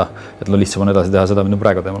muudame seda, et lihtsam on edasi teha seda, mida me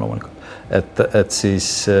praegu teeme loomulikult. Et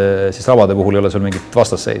siis rabade puhul ei ole sul mingit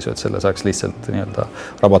vastasseisu, et selle saaks lihtsalt nii-öelda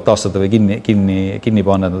rabad taastada või kinni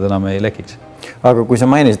panna, et nad enam ei lekiks. Aga kui sa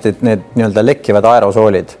mainisid, et need nii-öelda lekkivad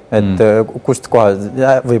aerosoolid, et kust kohas,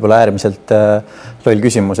 võib-olla äärmiselt loll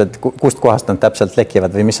küsimus, et kust kohast nad täpselt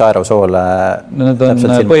lekivad või mis aerosoole? Need on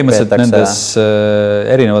põhimõtteliselt nendes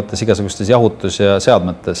erinevates igasugustes jahutus- ja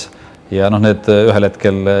seadmetes. Ja need ühel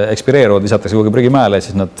hetkel ekspireeruvad, lisatakse kuhugi prügimäele ja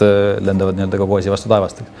siis nad lendavad nii-öelda kogu asi vastu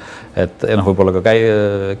taevast. Et võib-olla ka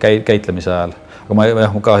käitlemise ajal. Aga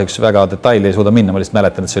ma kahjuks väga detaili ei suuda minna, ma lihtsalt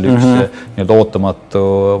mäletan, et see oli üks nii-öelda ootamatu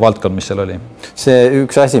valdkond, mis seal oli. See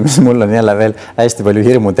üks asi, mis mul on jälle veel hästi palju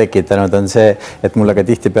hirmu tekitanud, on see, et mulle ka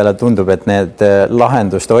tihtipeale tundub, et need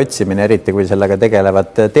lahenduste otsimine, eriti kui sellega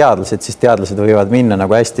tegelevad teadlased, siis teadlased võivad minna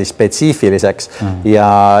nagu hästi spetsiifiliseks ja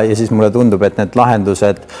siis mulle tundub, et need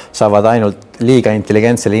lahendused saavad ainult liiga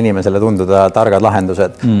intelligentsele inimesele tunduda targad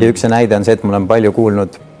lahendused. Ja üks näide on see, et mul on palju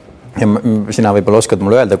kuulnud ja sina võib-olla oskad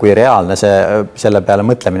mulle öelda, kui reaalne selle peale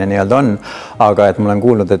mõtlemine nii-öelda on, aga et mul on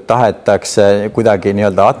kuulnud, et tahetakse kuidagi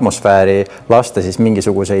nii-öelda atmosfääri lasta siis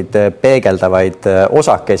mingisuguseid peegeldavaid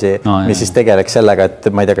osakesi, mis siis tegeleks sellega, et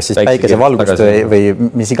ma ei tea, kas siis päikesevalgust või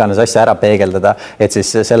mis iganes asja ära peegeldada, et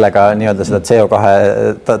siis sellega nii-öelda seda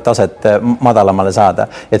CO2 taset madalamale saada.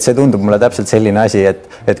 Et see tundub mulle täpselt selline asi,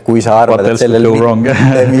 et kui sa arvad, et sellel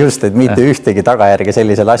just, et mitte ühtegi tagajärge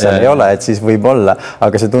sellisel asjal ei ole, et siis võib olla,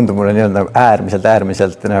 aga see tundub mulle nii-öelda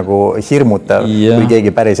äärmiselt nagu hirmutav, kui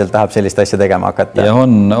keegi päriselt tahab sellist asja tegema hakata. Ja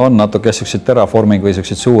on natuke selliseid terraforming või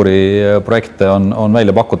selliseid suuri projekte on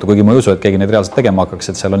välja pakutud, kuigi ma ei usu, et keegi neid reaalselt tegema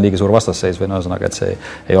hakkaks, et seal on liiga suur vastasseis või ühesõnaga, et see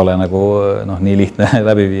ei ole nagu nii lihtne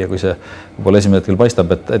läbi viia, kui see võib-olla esimene hetkel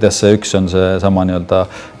paistab, et jah, see üks on see sama nii-öelda,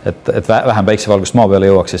 et vähem päiksevalgust maa peale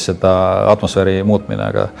jõuaks siis seda atmosfääri muutmine,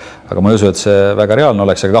 aga ma ei usu, et see väga reaalne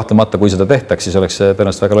oleks, aga kahtlemata, kui seda tehtaks, siis oleks see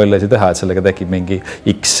tõenäoliselt väga loll asi teha, et sellega tekib mingi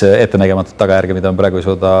X ettenägematut tagajärge, mida me praegu ei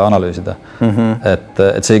suuda analüüsida. Et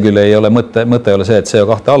see küll ei ole mõte ei ole see, et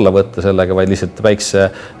CO2 alla võtta sellega, vaid lihtsalt päikse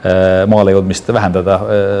maale jõudmist vähendada,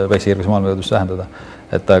 päikse kiirguse maale jõudmist vähendada.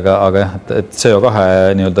 Aga jah, et CO2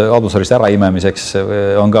 nii-öelda atmosfäärist ära imemiseks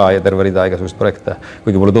on ka terve rida igasugust projekte.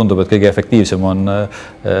 Kuigi mulle tundub, et kõige efektiivsem on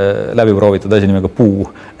läbi proovitud asi nimega puu,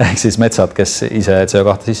 ehk siis metsad, kes ise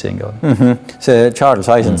CO2 sisse hingavad. See Charles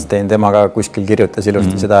Eisenstein, tema ka kuskil kirjutas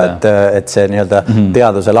ilusti seda, et see nii-öelda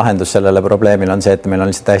teaduse lahendus sellele probleemile on see, et meil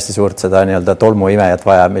on lihtsalt hästi suurt seda nii-öelda tolmuimejat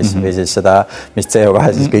vaja, mis siis seda, mis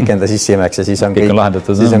CO2 siis kõik enda sisse imeks ja siis on kõik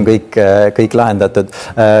lahendatud.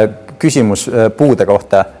 Küsimus puude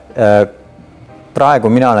kohta. Praegu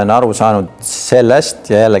mina olen aru saanud sellest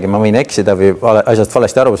ja jällegi ma võin eksida või asjast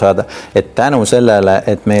valesti aru saada, et tänu sellele,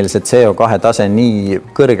 et meil see CO2 tase nii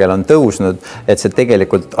kõrgel on tõusnud, et see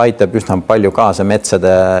tegelikult aitab üsna palju kaasa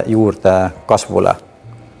metsade juurde kasvule.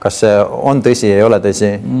 Kas see on tõsi, ei ole tõsi?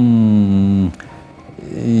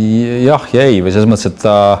 Jah ja ei, või selles mõttes, et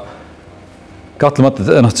ta kahtlemata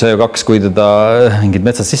CO2, kui teda mingid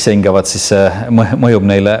metsad sisse hingavad, siis mõjub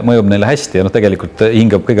neile hästi ja tegelikult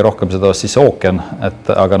hingab kõige rohkem seda siis ookean,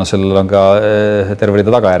 aga sellel on ka terve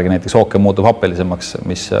rida tagajärgi, näiteks ookean muutub happelisemaks,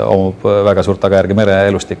 mis omab väga suurt tagajärgi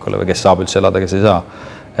mereelustikule või kes saab üldse elada, kes ei saa.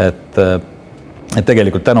 Et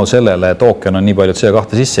tegelikult tänu sellele, et ookean on nii palju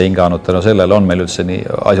CO2 sisse hinganud, tänu sellele on meil üldse nii,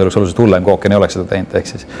 asi oleks oluliselt hullem, kui ookean ei oleks seda teinud, ehk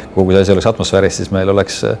siis kui see asi oleks atmosfääris, siis meil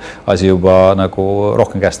oleks asi juba nagu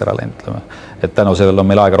rohkem käest ära läinud, ütleme. Et tänu sellele on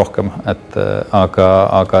meil aega rohkem,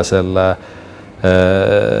 aga selle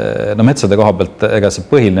metsade koha pealt, ega see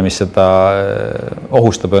põhiline, mis seda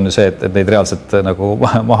ohustab, on ju see, et neid reaalselt nagu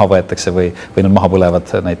maha võetakse või nad maha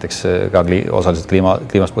põlevad näiteks ka osaliselt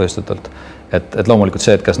kliimast põhjustatult. Et loomulikult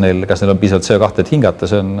see, et kas neil on piisavalt CO2, et hingata,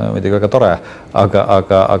 see on muidugi väga tore,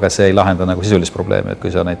 aga see ei lahenda nagu sisulist probleemi, et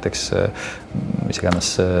kui sa näiteks mis iganes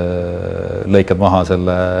lõikad maha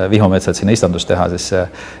selle vihmametsad sinna istandust teha, siis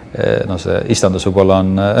see istandus võib-olla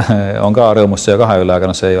on ka rõõmus CO2 üle,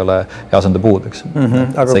 aga see ei ole asenda puud, eks.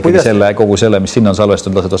 See ikkagi kogu selle, mis sinna on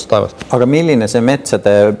salvestunud, lased vastu taevast. Aga milline see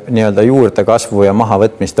metsade nii-öelda juurde kasvu ja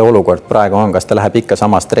mahavõtmiste olukord praegu on? Kas ta läheb ikka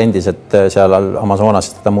samas trendis, et seal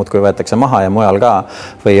Amazonas seda muudkui võetakse maha maha ja mujal ka,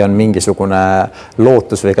 või on mingisugune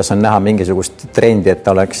lootus või kas on näha mingisugust trendi, et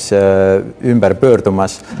ta oleks ümber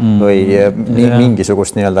pöördumas või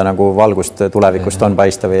mingisugust nii-öelda nagu valgust tulevikust on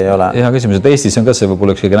paista või ei ole? Hea küsimus, et Eestis on ka see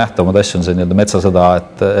võib-olla üks kõige nähtavamad asju on see nii-öelda metsasõda,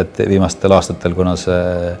 et viimastel aastatel, kuna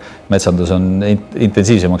see metsandus on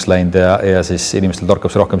intensiivsemaks läinud ja siis inimestel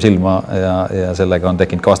torkab see rohkem silma ja sellega on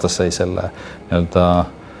tekkinud ka vastasseis selle nii-öelda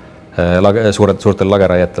suurtele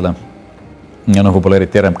lageraietele. Ja võib-olla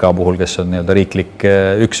eriti RMK puhul, kes on nii-öelda riiklik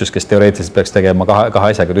üksus, kes teoreetiliselt peaks tegema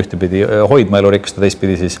kahe asjaga ühtepidi hoidma elurikkust ja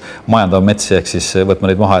teistpidi siis majandama metsi ehk siis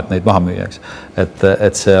võtma neid maha, et neid maha müüa.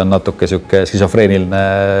 Et see on natuke sihuke skisofreeniline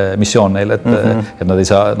missioon neil, et nad ei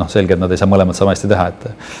saa, selge, et nad ei saa mõlemad sama hästi teha, et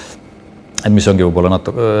mis ongi võib-olla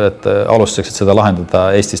natuke, et alustuseks, et seda lahendada,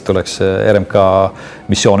 Eestis tuleks RMK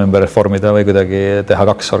missioon ümber reformida või kuidagi teha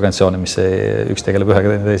kaks organisatsiooni, mis üks tegeleb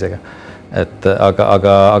ühega teisega.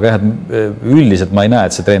 Aga jah, et üldiselt ma ei näe,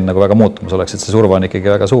 et see trend nagu väga muutumas oleks, et see surve on ikkagi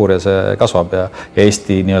väga suur ja see kasvab ja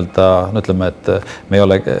Eesti nii-öelda, ütleme, et me ei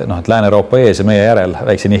ole, et Lääne-Euroopa ees ja meie järel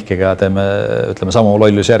väikse nihkega teeme, ütleme, samu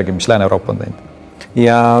lollus järgi, mis Lääne-Euroopa on teinud.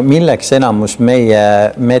 Ja milleks enamus meie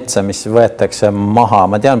metsa, mis võetakse maha,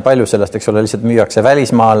 ma tean palju sellest, eks ole, lihtsalt müüakse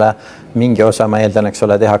välismaale, mingi osa, ma eeldan, eks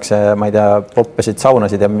ole, tehakse, ma ei tea, poppesid,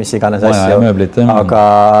 saunasid ja mis iganes asju,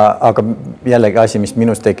 aga jällegi asi, mis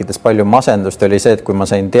minus tekitas palju masendust, oli see, et kui ma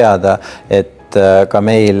sain teada, et ka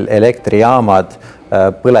meil elektrijaamad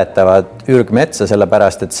põletavad ürgmetsa,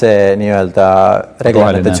 sellepärast, et see nii-öelda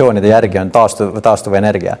reglementatsioonide järgi on taastuv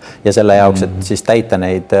energia ja selle jaoks, et siis täita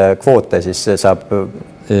neid kvoote, siis saab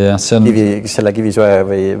selle kivisoe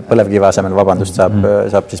või põlevkivi asemel, vabandust,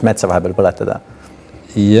 saab siis metsa vahepeal põletada.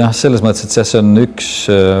 Jah, selles mõttes, et see on üks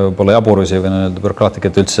pole jaburusi või bürokraatlik,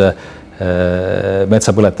 et üldse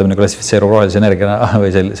metsa põletamine klassifitseerub rohelise energiana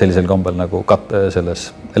või sellisel kombel nagu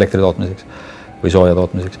selles elektri tootmiseks või sooja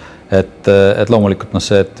tootmiseks. Et loomulikult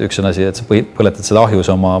see, et üks on asi, et sa põletad seda ahjus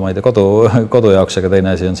oma, ma ei tea, kodu jaoks, aga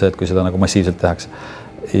teine asi on see, et kui seda nagu massiivselt tehakse.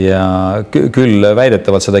 Ja küll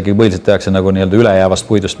väidetavalt seda ikkagi põhiliselt tehakse nagu nii-öelda ülejäävast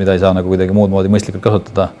puidust, mida ei saa nagu kuidagi muud moodi mõistlikult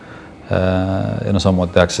kasutada. Ja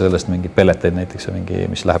samamoodi tehakse sellest mingid pelleteid näiteks,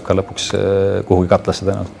 mis läheb ka lõpuks kuhugi katlasse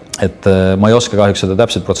tõenäoliselt. Et ma ei oska kahjuks seda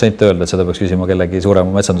täpselt protsente öelda, et seda peaks küsima kellegi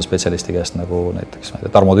suurema metsandusspetsialisti käest, nagu näiteks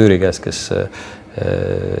Tarmo Tüüri käest, kes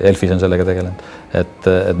Elfis on sellega tegelenud.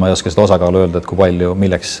 Et ma ei oska seda osakaalu öelda, et kui palju,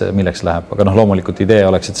 milleks läheb. Aga loomulikult idee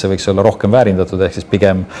oleks, et see võiks olla rohkem väärindatud, ehk siis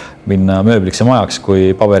pigem minna mööbliks ja majaks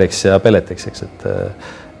kui paberiks ja pelletiks, eks,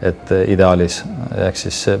 et ideaalis, ehk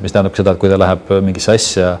siis mis tähendab seda, et kui ta läheb mingisse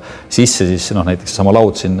asja sisse, siis näiteks sama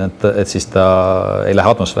laud siin, et siis ta ei lähe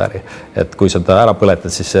atmosfääri. Et kui sa ta ära põletad,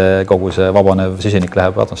 siis kogu see vabanev süsinik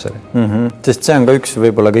läheb atmosfääri. Sest see on ka üks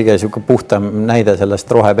võib-olla kõige puhtam näide sellest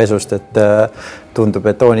rohepesust, et tundub,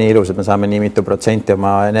 et nii ilus, et me saame nii mitu protsenti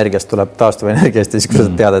oma energiast tuleb taastuva energiast ja siis kui sa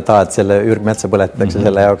tead, et selle ürgmetsa põletatakse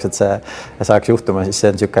selle jaoks, et see saaks juhtuma, siis see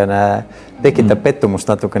on niisugune, tekitab pettumust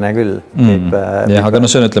natukene küll. Jah, aga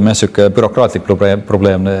see on, ütleme, niisugune bürokraatlik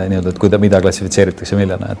probleem, et mida klassifitseeritakse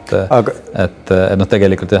millena. Et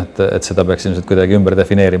tegelikult jah, et seda peaks ilmselt kuidagi ümber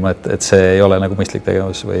defineerima, et see ei ole nagu mõistlik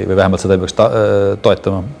tegevus või vähemalt seda ei peaks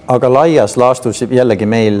toetama. Aga laias laastus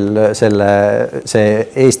jällegi meil see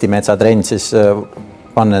Eesti metsatrend siis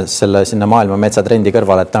pannes selle sinna maailma metsatrendi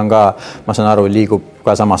kõrvale, et ta on ka, ma saan aru, liigub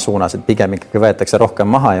ka samas suunas, et pigem ikkagi võetakse rohkem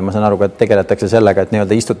maha ja ma saan aru, et tegeletakse sellega, et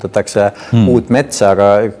nii-öelda istutatakse uut metsa, aga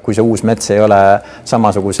kui see uus mets ei ole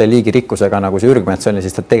samasuguse liigirikkusega nagu see ürgmets oli,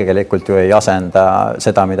 siis ta tegelikult ju ei asenda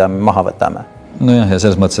seda, mida me maha võtame. Nojah, ja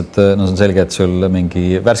selles mõttes, et see on selge, et sul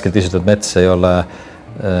mingi värskelt istutatud mets ei ole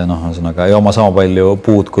ei oma sama palju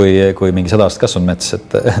puud kui mingi 100 aastat kasvanud mets,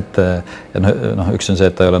 et üks on see,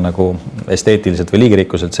 et ta ei ole nagu esteetiliselt või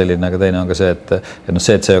liigirikkuselt selline, aga teine on ka see, et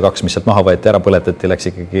see CO2, mis sealt maha võeti, ära põletati,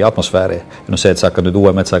 läks ikkagi atmosfääri. Ja see, et sa hakkad nüüd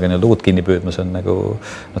uue metsaga nii-öelda uut kinni püüdma, see on nagu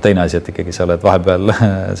teine asi, et ikkagi sa oled vahepeal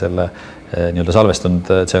selle nii-öelda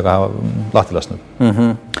salvestunud CO2 lahti lasknud.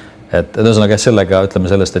 Et ühesõnaga sellega, ütleme,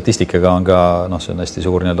 selle statistikaga on ka, see on hästi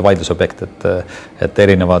suur nii-öelda vaidlusobjekt, et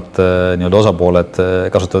erinevad nii-öelda osapooled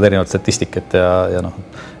kasutavad erinevat statistikat ja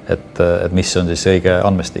et mis on siis õige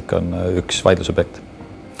andmestik, on üks vaidlusobjekt.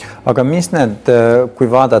 Aga mis need, kui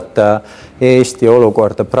vaadata Eesti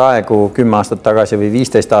olukorda praegu 10 aastat tagasi või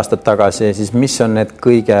 15 aastat tagasi, siis mis on need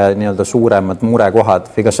kõige nii-öelda suuremad murekohad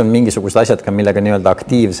või kas on mingisugused asjad ka, millega nii-öelda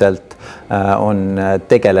aktiivselt on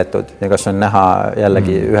tegeletud ja kas on näha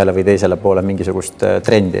jällegi ühele või teisele poole mingisugust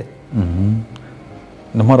trendi?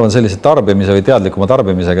 Ma arvan sellise tarbimise või teadlikuma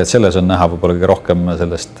tarbimisega, et selles on näha võib-olla kõige rohkem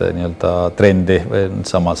sellest nii-öelda trendi või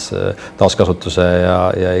samas taaskasutuse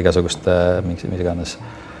ja igasuguste mis iganes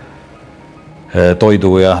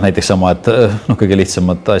toidu ja näiteks sama, et noh, kõige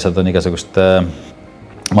lihtsamad asjad on igasugust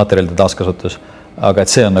materjalide taaskasutus, aga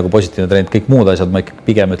et see on nagu positiivne trend, kõik muud asjad ma ikkagi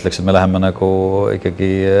pigem ütleks, et me läheme nagu ikkagi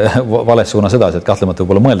vales suunas edasi, et kahtlemata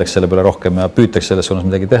võib-olla mõeldakse selle peale rohkem ja püütakse selles suunas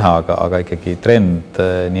midagi teha, aga ikkagi trend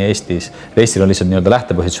nii Eestil on lihtsalt nii-öelda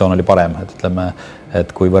lähtepositsioon oli parem, et ütleme,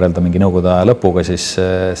 et kui võrrelda mingi nõukogude aja lõpuga,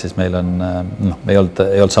 siis meil on, ei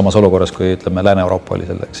olnud samas olukorras, kui ütleme Lääne-Euroopa oli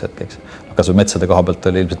selleks hetkeks. Kas või metsade koha pealt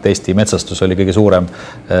oli ilmselt Eesti metsastus oli kõige suurem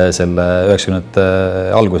selle 90.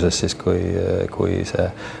 alguses siis, kui see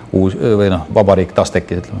uus või vabariik taas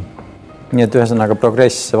tekkis, ütleme. Nii et ühesõnaga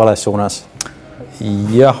progress vales suunas.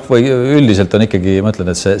 Jah, või üldiselt on ikkagi, ma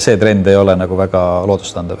ütlen, et see trend ei ole nagu väga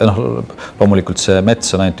loodustandev. Loomulikult see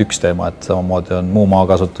mets on ainult üks teema, et samamoodi on muu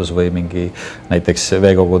maakasutus või mingi näiteks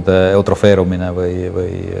veekogude eutrofeerumine või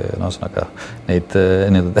ühesõnaga neid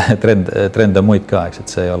trende on muid ka, eks,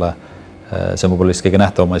 et see on võib-olla lihtsalt kõige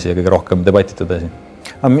nähtavam asi ja kõige rohkem debatitud asi.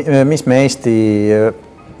 Mis me Eesti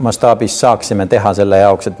mastaabis saaksime teha selle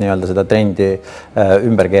jaoks, et nii-öelda seda trendi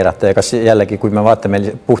ümber keerata ja kas jällegi, kui me vaatame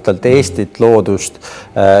puhtalt Eestit, loodust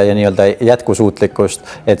ja nii-öelda jätkusuutlikkust,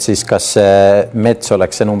 et siis kas mets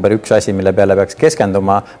oleks see number üks asi, mille peale peaks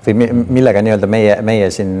keskenduma või millega nii-öelda meie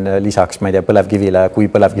siin lisaks, ma ei tea, põlevkivile, kui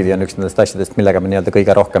põlevkivi on üks nendest asjadest, millega me nii-öelda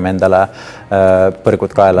kõige rohkem endale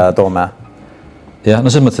põrgud kaela toome? Ja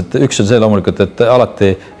selles mõttes, et üks on see loomulikult, et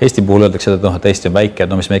alati Eesti puhul öeldakse, et Eesti on väike,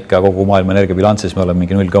 mis me ikka kogu maailma energiabilansis, me oleme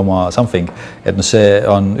mingi 0, something, et see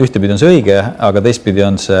on, ühtepidi on see õige, aga teistpidi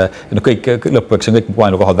on see, kõik lõpuks on kõik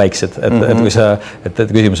maailma kohad väiksed, et kui et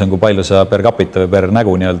küsimus on, kui palju sa per capita või per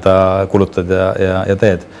nägu nii-öelda kulutad ja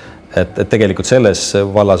teed. Et tegelikult selles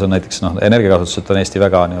vallas on näiteks energiakasutuselt on Eesti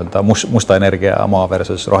väga nii-öelda musta energia maa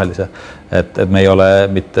versus rohelise. Et me ei ole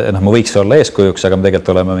mitte, me võiks olla eeskujuks, aga me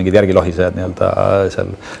tegelikult oleme mingid järgilohised nii-öelda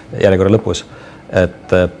seal järjekorra lõpus.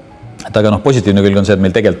 Aga positiivne külg on see, et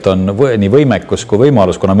meil tegelikult on nii võimekus kui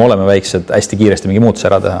võimalus, kuna me oleme väiksed, hästi kiiresti mingi muutus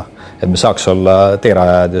ära teha. Et me saaks olla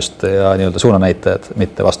teerajad just ja nii-öelda suunanäitajad,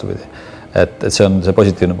 mitte vastupidi. Et see on see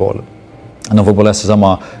positiivne pool. Võib-olla see sama,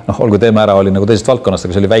 olgu teeme ära, oli nagu teisest valdkonnast,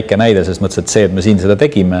 aga see oli väike näide, sest mõttes, et see, et me siin seda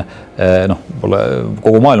tegime,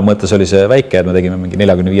 kogu maailma mõttes oli see väike, et me tegime mingi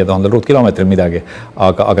 45 000 ruutkilomeetril midagi,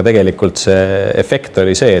 aga tegelikult see efekt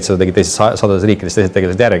oli see, et seda tegi teised sadades riikides, teised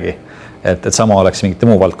tegelesid järgi. Et sama oleks mingite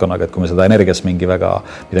muu valdkonnaga, et kui me seda energias midagi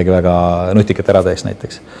väga nutikat ära teeks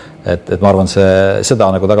näiteks. Et ma arvan,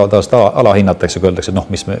 seda nagu tavaliselt alahinnatakse, kui öeldakse,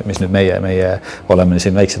 et mis nüüd meie oleme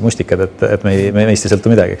siin väiksed mustikad, et meist ei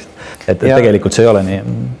sõltu midagi. Et tegelikult see ei ole nii.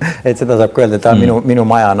 Et seda saab öelda, et minu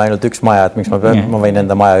maja on ainult üks maja, et miks ma võin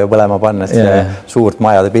enda maja ju põlema panna, sest suurt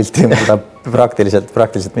majade pilti muudab praktiliselt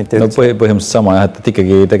mitte üldse. Põhimõtteliselt sama, et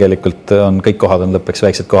ikkagi tegelikult on kõik kohad on lõppeks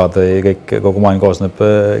väiksed kohad või kogu maailm koosneb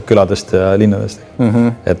küladest ja linnadest.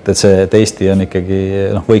 Et Eesti on ikkagi,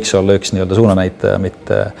 võiks olla üks nii-öelda suunanäitaja,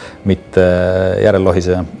 mitte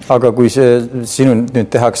järellohiseja. Aga kui sinu nüüd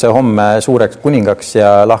tehakse homme suureks kuningaks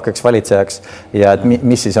ja lahkeks valitsejaks ja et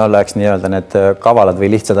mis siis oleks nii-öelda need kavalad või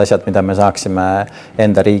lihtsad asjad, mida me saaksime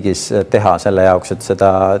enda riigis teha selle jaoks, et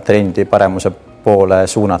seda trendi paremuse poole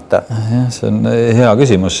suunata? Jah, see on hea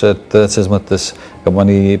küsimus, et selles mõttes ka ma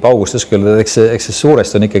nii paugustas küll, eks see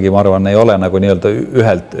suurest on ikkagi, ma arvan, ei ole nagu nii-öelda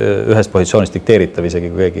ühest positsioonist dikteeritav isegi,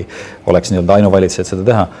 kui keegi oleks nii-öelda ainuvalitseja seda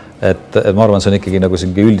teha. Et ma arvan, see on ikkagi nagu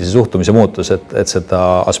üldise suhtumise muutus, et seda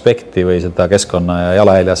aspekti või seda keskkonna ja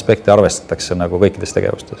jalajälje aspekti arvestatakse nagu kõikides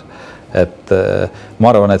tegevustes. Et ma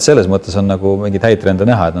arvan, et selles mõttes on nagu mingid häid trende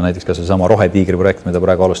näha, et näiteks ka see sama rohetiigri projekt, mida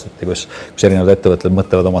praegu alustati, kus erinevad ettevõtted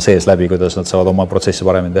mõtlevad oma sees läbi, kuidas nad saavad oma protsessi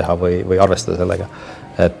paremini teha või arvestada sellega.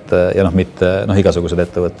 Ja mitte igasugused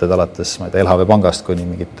ettevõtted alates LHV pangast kuni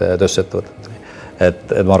mingid tööstusettevõtted.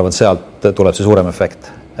 Et ma arvan, et sealt tuleb see suurem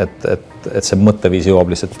efekt, et see mõtteviis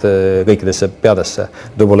jõuab lihtsalt kõikidesse peadesse.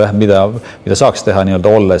 Võib-olla mida saaks teha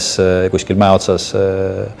nii-öelda olles kuskil mäe otsas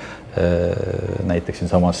näiteks siin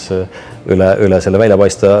samas üle selle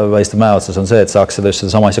väljapaista mäe otsas on see, et saaks seda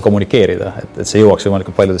sama asja kommunikeerida, et see jõuaks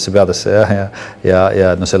võimalikult paljudesse peadesse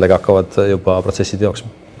ja sellega hakkavad juba protsessid jooksma.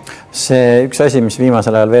 See üks asi, mis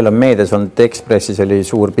viimasel ajal veel on meedias olnud, Ekspressis oli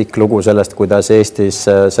suur pikk lugu sellest, kuidas Eestis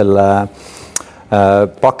selle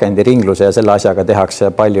pakendiringluse ja selle asjaga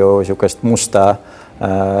tehakse palju niisugust musta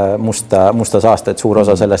musta saasta, et suur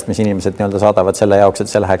osa sellest, mis inimesed nii-öelda saadavad selle jaoks, et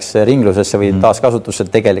see läheks ringlusesse või taaskasutusse,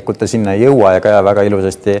 tegelikult ta sinna ei jõua ja ka väga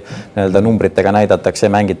ilusasti nii-öelda numbritega näidatakse,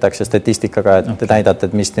 mängitakse statistikaga, et näidata,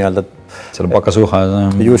 et mis nii-öelda seal on pakasuha.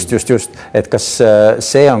 Just. Et kas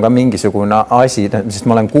see on ka mingisugune asi, sest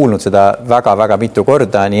ma olen kuulnud seda väga-väga mitu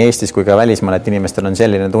korda nii Eestis kui ka välismaal, et inimestel on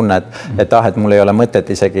selline tunne, et mul ei ole mõtet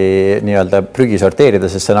isegi nii-öelda prügi sorteerida,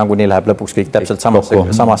 sest see nagunii läheb lõpuks kõik täpselt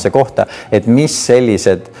samasse kohta. Et mis sellised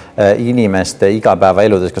inimeste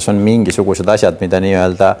igapäevaeludes, kas on mingisugused asjad, mida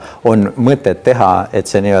nii-öelda on mõtet teha, et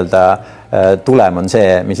see nii-öelda tulem on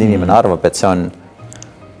see, mis inimene arvab, et see on?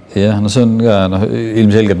 Jah, no see on ka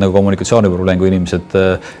ilmselgelt nagu kommunikatsiooniprobleem, kui inimesed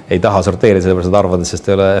ei taha sorteerida, sellepärast arvades, sest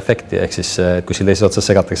ei ole efekti, ehk siis kuskil teises otsas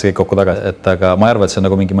segatakse kõik kokku tagasi, et aga ma ei arva, et see on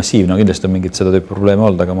nagu mingi massiivne, kindlasti on mingid seda tüüpi probleeme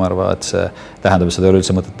olnud, aga ma arvan, et see tähendab, et seda ei ole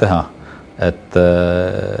üldse mõtet teha. Et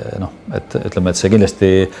ütleme, et see kindlasti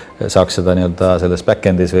saaks seda nii-öelda selles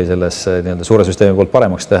back-endis või selles nii-öelda suure süsteemi poolt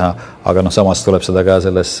paremaks teha, aga samas tuleb seda ka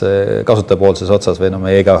selles kasutajapoolses otsas või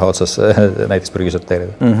meie igaühe otsas näiteks prügi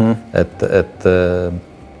sorteerida. Et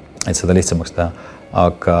seda lihtsamaks teha.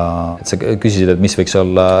 Aga et sa küsisid, et mis võiks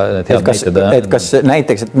olla need head näited? Et kas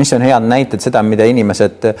näiteks, et mis on head näited seda, mida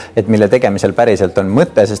inimesed, et mille tegemisel päriselt on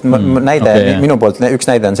mõte, sest minu poolt üks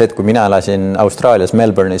näide on see, et kui mina elasin Austraalias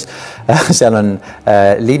Melbourne'is, seal on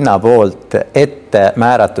linna poolt ette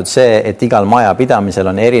määratud see, et igal maja pidamisel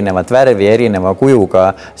on erinevat värvi, erineva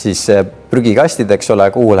kujuga, siis prügikastid, eks ole,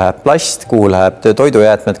 kuhu läheb plast, kuhu läheb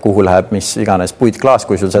toidujäätmed, kuhu läheb mis iganes puitklaas,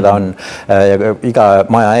 kui sul seda on. Ja iga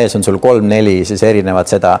maja ees on sul 3-4 siis erinevat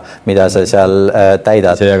seda, mida sa seal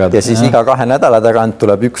täidad. Ja siis iga 2 nädala tagant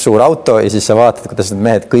tuleb üks suur auto ja siis sa vaatad, kuidas need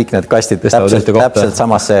mehed kõik need kastid täpselt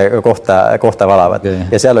samasse kohta valavad.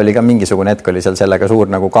 Ja seal oli ka mingisugune hetk oli seal sellega suur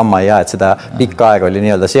nagu kamma ja et seda pikka aega oli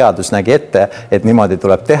nii-öelda seadus nägi ette, et niimoodi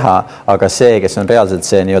tuleb teha, aga see, kes on reaalselt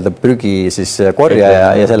see nii-öelda prügi siis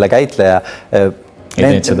korjaja ja selle käitleja,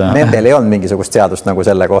 nendel ei olnud mingisugust seadust nagu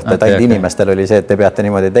selle kohta, et ainult inimestel oli see, et te peate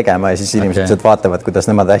niimoodi tegema ja siis inimesed vaatavad, kuidas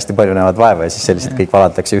nemad hästi palju näevad vaeva ja siis sellised kõik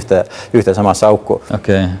valatakse ühte samasse auku.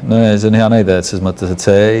 No see on hea näide, et selles mõttes, et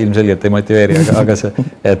see ilmselgelt ei motiveeri, aga see,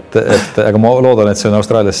 aga ma loodan, et see on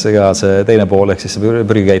Austraalias ka see teine pool, ehk siis see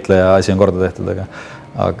prügikäitleja asi on korda tehtud,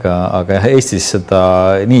 aga Eestis seda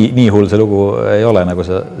nii hull see lugu ei ole, nagu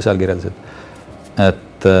sa seal kirjeldasid.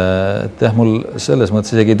 Et jah, mul selles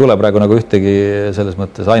mõttes isegi ei tule praegu nagu ühtegi selles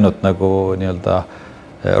mõttes ainult nagu nii-öelda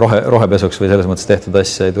rohepesuks või selles mõttes tehtud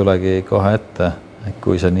asja ei tulegi kohe ette,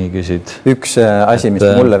 kui sa nii küsid. Üks asi, mis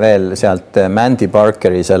mulle veel sealt Mandy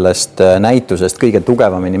Parkeri sellest näitusest kõige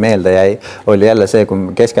tugevamini meelde jäi, oli jälle see,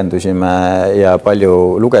 kui keskendusime ja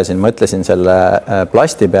palju lugesin, mõtlesin selle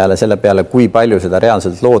plasti peale, selle peale, kui palju seda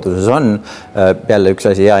reaalselt looduses on. Jälle üks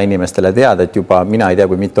asi hea inimestele teada, et juba mina ei tea,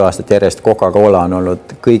 kui mitu aastat järjest Coca-Cola on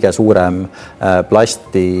olnud kõige suurem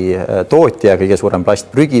plasti tootja, kõige suurem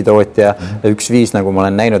plastprügitootja. Üks viis, nagu ma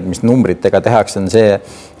olen näinud, mis numbritega tehakse, on see,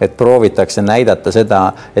 et proovitakse näidata seda,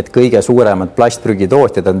 et kõige suuremad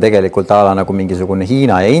plastprügitootjad on tegelikult ala nagu mingisugune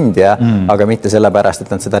Hiina ja India, aga mitte sellepärast,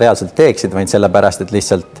 et nad seda reaalselt teeksid, vaid sellepärast, et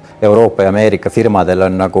lihtsalt Euroopa ja Ameerika firmadel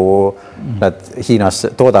on nagu nad Hiinas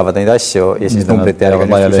toodavad neid asju ja siis numbrite järgi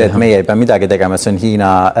on see, et meie ei pea midagi tegema, et see on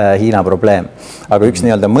Hiina probleem. Aga üks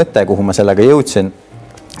nii-öelda mõte, kuhu ma sellega jõudsin,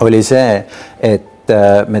 oli see, et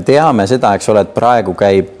me teame seda, eks ole, et praegu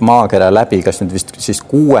käib maakera läbi, kas nüüd vist siis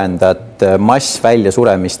 6.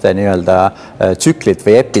 massväljasuremiste nii-öelda tsüklit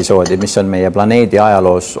või episoodi, mis on meie planeedi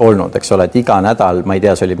ajaloos olnud, eks ole, et iga nädal, ma ei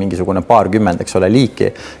tea, see oli mingisugune 20, eks ole,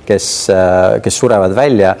 liiki, kes surevad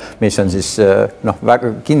välja, mis on siis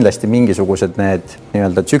väga kindlasti mingisugused need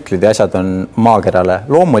nii-öelda tsüklid ja asjad on maakerale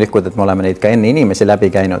loomulikud, et me oleme neid ka enne inimesi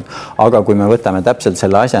läbi käinud, aga kui me võtame täpselt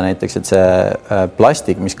selle asja näiteks, et see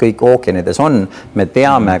plastik, mis kõik ookeanides on, me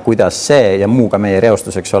teame, kuidas see ja muu ka meie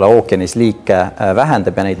reostus, eks ole, ookeanis liike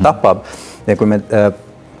vähendab ja neid tapab. Ja kui me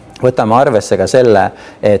võtame arvesse ka selle,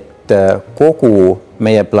 et kogu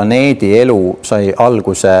meie planeedi elu sai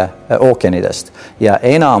alguse ookeanidest ja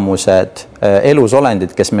enamused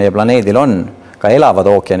elusolendid, kes meie planeedil on, ka elavad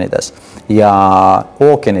ookeanides ja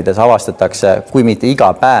ookeanides avastatakse, kui mitte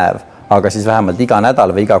iga päev, aga siis vähemalt iga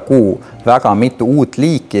nädal või iga kuu väga mitu uut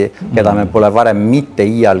liiki, keda me pole varem mitte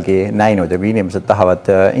iialgi näinud ja kui inimesed tahavad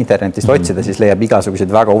internetist otsida, siis leiab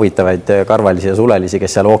igasuguseid väga huvitavaid karvalisi ja sulelisi,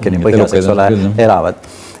 kes seal ookeani põhjas, eks ole, elavad.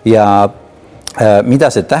 Ja mida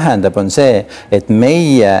see tähendab, on see, et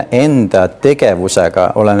meie enda tegevusega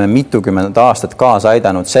oleme mitukümmend aastat kaasa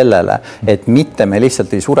aidanud sellele, et mitte me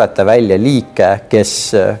lihtsalt ei sureta välja liike,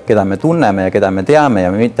 keda me tunneme ja keda me teame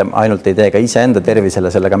ja me mitte ainult ei tee ka iseenda tervisele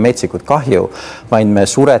sellega metsikud kahju, vaid me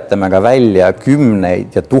suretame ka välja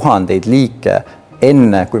kümneid ja tuhandeid liike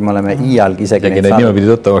enne, kui me oleme iialgi isegi neid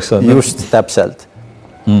nimepidi tuttavaks saanud. Just täpselt.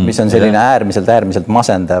 Mis on selline äärmiselt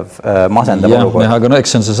masendav olukord. Aga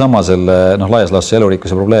eks see on seesama selle laias laastus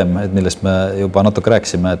elurikkuse probleem, et millest me juba natuke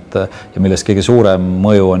rääkisime, ja millest kõige suurem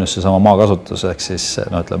mõju on just seesama maakasutus, ehk siis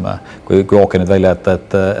ütleme, kui ookeanid välja jätta,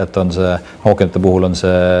 et on see, ookeanite puhul on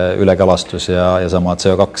see ülekalastus ja sama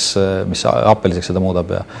CO2, mis happeliseks seda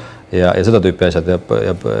muudab ja seda tüüpi asjad ja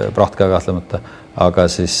praht ka kahtlemata. Aga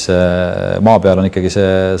siis maa peal on ikkagi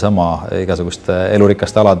see sama igasuguste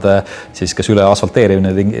elurikaste alade siis kas üle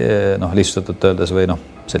asfalteerimine lihtsustatult öeldes või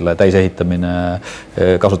selle täisehitamine,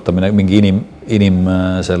 kasutamine mingi inim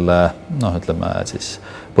selle ütleme siis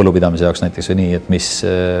põllupidamise jaoks näiteks või nii, et mis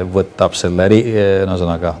võtab selle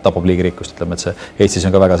tapab liigirikkust, ütleme, et see Eestis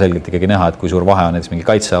on ka väga selgelt ikkagi näha, et kui suur vahe on näiteks mingi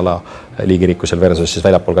kaitseala liigirikkusel versus siis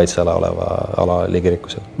väljapool kaitseala oleva ala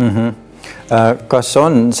liigirikkusel. Kas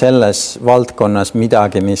on selles valdkonnas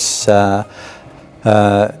midagi, mis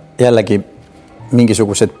jällegi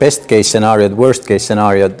mingisugused best case stsenaariod, worst case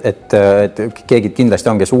stsenaariod, et keegi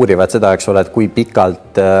kindlasti on, kes uurivad seda, eks ole, et kui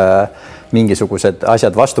pikalt mingisugused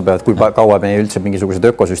asjad vastu peavad, kui kaua meie üldse mingisugused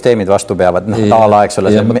ökosüsteemid vastu peavad, taala, eks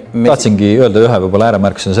ole. Tahtsingi öelda ühe võib-olla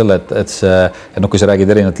ääremärkusena selle, et see, kui sa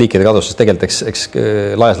räägid erinevat liikide kadustust, tegelikult eks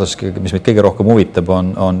laias laastus, mis meid kõige rohkem huvitab,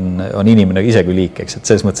 on inimene ise kui liik, eks,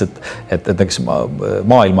 et selles mõttes, et näiteks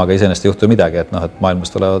maailmaga iseenesest ei juhtu midagi, et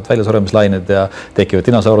maailmast tulevad väljasuremislained ja tekivad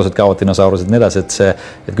dinosaurused, kaovad dinosaurused ja nii edasi,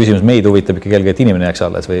 et küsimus meid huvitab ikkagi eelkõige, et inimene jääks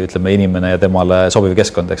alles või ütleme inimene ja temale sobiv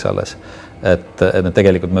keskkond jääks alles. Et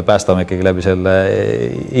tegelikult me päästame ikkagi läbi selle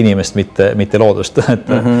inimest, mitte loodust,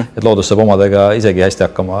 et loodus saab omadega isegi hästi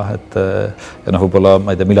hakkama, ja võib-olla,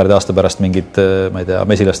 ma ei tea, miljardi aasta pärast mingid, ma ei tea,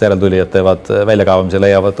 mesilaste järeltulijad teevad väljakaavamise,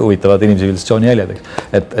 leiavad huvitavad inimtsivilisatsiooni jäljed,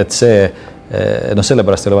 et see,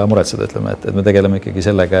 sellepärast ei ole vaja muretseda, ütleme, et me tegeleme ikkagi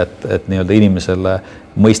sellega, et nii-öelda inimesele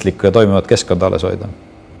mõistlikku ja toimivat keskkonda alles hoida.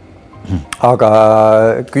 Aga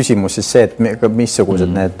küsimus siis see, et missugused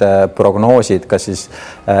need prognoosid, kas siis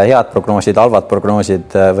head prognoosid, halvad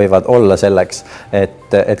prognoosid võivad olla selleks,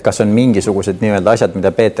 et kas on mingisugused nii-öelda asjad, mida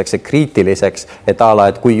peetakse kriitiliseks, et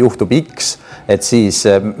et kui juhtub X, et siis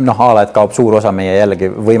et kaob suur osa meie jällegi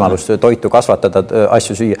võimalus toitu kasvatada,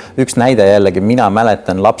 asju süüa. Üks näide jällegi, mina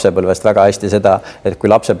mäletan lapsepõlvest väga hästi seda, et kui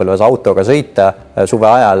lapsepõlves autoga sõita suve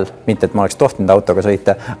ajal, mitte et ma oleks tohtinud autoga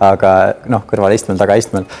sõita, aga kõrvalistmel,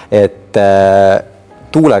 tagaistmel, et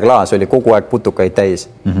tuuleklaas oli kogu aeg putukaid täis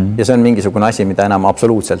ja see on mingisugune asi, mida enam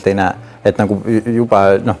absoluutselt ei näe. Et nagu juba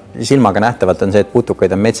silmaga nähtavalt on see, et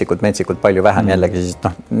putukaid on metsikult palju vähem jällegi siis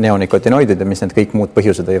neonikotinoidid ja mis need kõik muud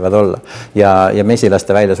põhjused võivad olla. Ja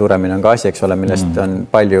mesilaste väljasuremine on ka asi, eks ole, millest on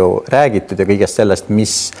palju räägitud ja kõigest sellest,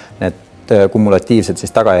 mis need kumulatiivsed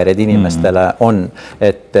siis tagajärjed inimestele on.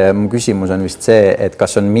 Et mu küsimus on vist see, et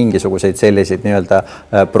kas on mingisuguseid selliseid nii-öelda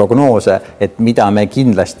prognoose, et mida me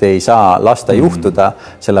kindlasti ei saa lasta juhtuda,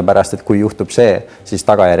 sellepärast, et kui juhtub see, siis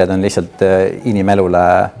tagajärjed on lihtsalt inimelule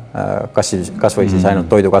kas või siis ainult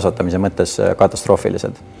toidu kasvatamise mõttes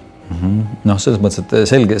katastroofilised. Selles mõttes, et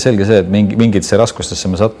selge see, et mingitesse raskustesse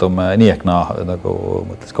me sattume nii ehk nagu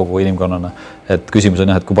mõttes kogu inimkonnana, et küsimus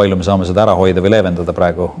on jah, et kui palju me saame seda ära hoida või leevendada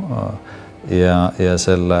praegu ja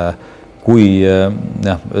selle, kui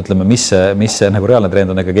ütleme, mis see nagu reaalne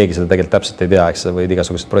trend on, ega keegi seda tegelikult täpselt ei tea, eks sa võid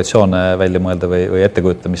igasuguseid projektsioone välja mõelda või ette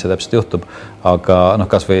kujutada, mis see täpselt juhtub, aga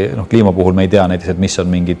kas või kliima puhul me ei tea näiteks, et mis on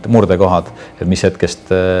mingid murdekohad, et mis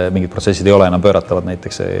hetkest mingid protsessid ei ole enam pööratavad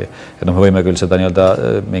näiteks, et me võime küll seda nii-öelda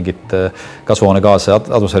mingit kasvuhoonegaase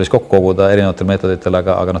atmosfääris kokku koguda erinevatel meetoditel,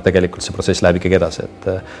 aga tegelikult see protsess läheb ikkagi edasi,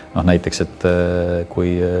 et näiteks, et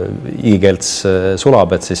kui iigelts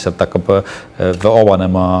sulab, et siis sealt hakkab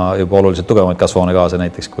vabanema juba oluliselt tugevamaid kasvuhoonegaase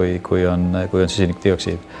näiteks, kui on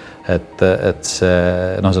süsinikdioksiid. Et see,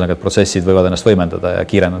 et protsessid võivad ennast võimendada ja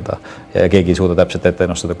kiireneda ja keegi ei suuda täpselt ette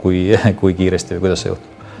ennustada, kui kiiresti või kuidas see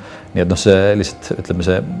juhtub. Nii et see lihtsalt, ütleme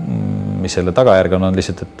see, mis selle tagajärg on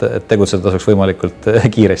lihtsalt, et tegutseda tasuks võimalikult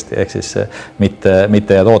kiiresti, ehk siis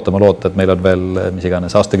mitte jääda ootama loota, et meil on veel mis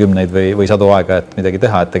iganes aastakümneid või sadu aega, et midagi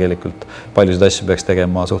teha, et tegelikult paljusid asju peaks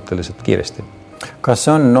tegema suhteliselt kiiresti. Kas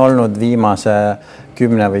on olnud viimase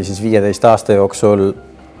 10 või siis 15 aasta jooksul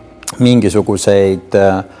mingisuguseid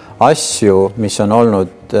asju, mis on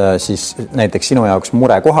olnud siis näiteks sinu jaoks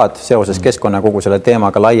murekohad seoses keskkonna kogu selle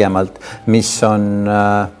teemaga laiemalt, mis on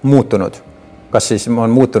muutunud? Kas siis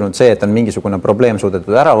on muutunud see, et on mingisugune probleem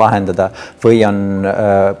suudetud ära lahendada või on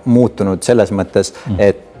muutunud selles mõttes,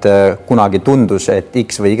 et et kunagi tundus, et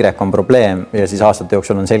X või Y on probleem ja siis aastate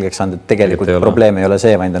jooksul on selgeks saanud, et tegelikult probleem ei ole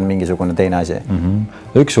see, vaid on mingisugune teine asi.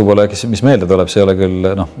 Üks võib-olla, mis meelde tuleb, see ei ole küll,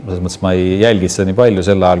 selles mõttes ma ei jälginud seda nii palju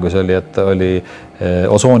sel ajal, kui see oli, et oli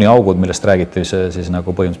osooniaugud, millest räägiti siis nagu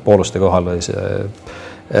põhimõtteliselt pooluste kohal või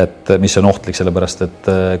et mis on ohtlik, sellepärast et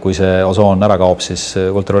kui see osoon ära kaob, siis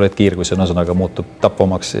ultraviolettkiirgus ühesõnaga muutub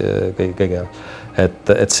tapvamaks kõige.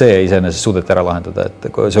 Et see iseenesest suudeti ära lahendada, et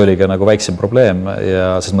see oli ka nagu väiksem probleem ja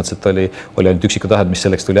selles mõttes, et oli ainult üksikud ahjad, mis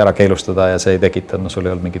selleks tuli ära keelustada ja see ei tekitanud, sul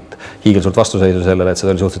ei olnud mingit hiigelsuurt vastuseisu sellele, et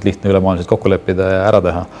seda oli suhteliselt lihtne ülemaailmselt kokku leppida ja ära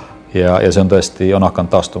teha. Ja see on tõesti, on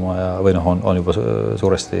hakanud taastuma ja või on juba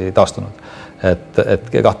suuresti taastunud.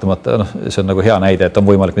 Et kahtlemata, see on nagu hea näide, et on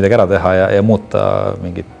võimalik midagi ära teha ja muuta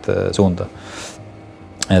mingit suunda.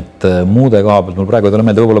 Et muude koha pealt mul praegu ei tule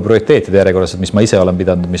meelde võib-olla prioriteetide järjekorras, et mis ma ise olen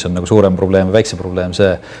pidanud, mis on nagu suurem probleem või väiksem probleem, see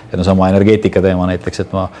ja sama energeetika teema näiteks,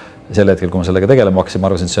 et ma sel hetkel, kui ma sellega tegelema hakkasin, ma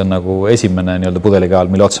arvasin, et see on nagu esimene nii-öelda pudelikaal,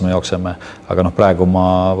 mille otsa me jookseme, aga praegu ma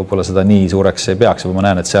võib-olla seda nii suureks ei peaks, või ma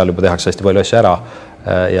näen, et seal juba tehakse hästi palju asju ära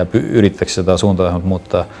ja üritatakse seda suunda vähemalt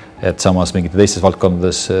muuta, et samas mingite teistes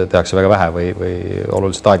valdkondades tehakse väga vähe või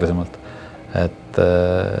oluliselt aeglasemalt. Et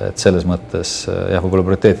selles mõttes jah, võib-olla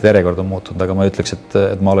prioriteetide järjekord on muutunud, aga ma ütleks, et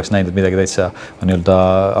ma oleks näinud, et midagi täitsa on nii-öelda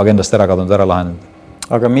agendast ära kadunud, ära lahenenud.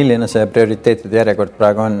 Aga milline see prioriteetide järjekord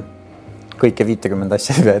praegu on? Kõike 50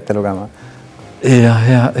 asja ei pea ette lugema.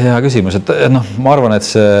 Hea küsimus, et ma arvan, et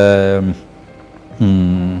see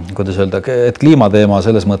kuidas öelda, et kliimateema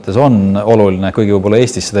selles mõttes on oluline, kuigi võib-olla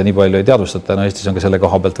Eestis seda nii palju ei teadvustata, Eestis on ka selle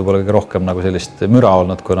koha pealt võib-olla kõige rohkem nagu sellist müra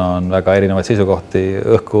olnud, kuna on väga erinevaid seisukohti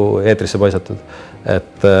õhku eetrisse paisatud.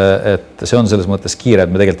 Et see on selles mõttes kiire,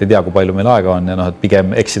 et me tegelikult ei tea, kui palju meil aega on ja et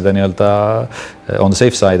pigem eksida nii-öelda on the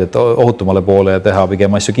safe side, et ohutumale poole ja teha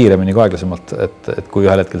pigem asju kiiremini kui aeglasemalt, et kui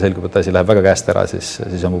ühel hetkel selgub, et asi läheb väga käest ära, siis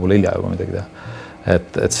on võib-olla hilja juba midagi teha.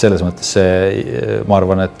 Et selles mõttes see, ma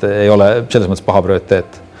arvan, et ei ole selles mõttes paha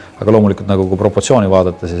prioriteet, aga loomulikult nagu kui proportsiooni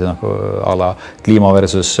vaadata, siis ala kliima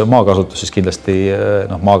versus maakasutus, siis kindlasti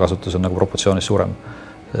maakasutus on nagu proportsioonis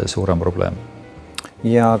suurem probleem.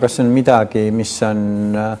 Ja kas on midagi, mis on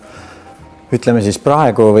ütleme siis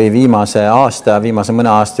praegu või viimase mõne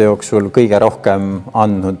aasta jooksul kõige rohkem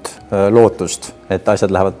andnud lootust, et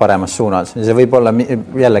asjad lähevad paremas suunas. See võib olla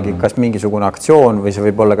jällegi kas mingisugune aktsioon või see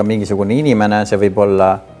võib olla ka mingisugune inimene, see võib olla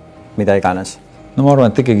mida iganes. No ma arvan,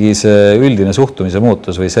 et ikkagi see üldine suhtumise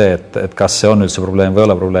muutus või see, et kas see on üldse probleem või ei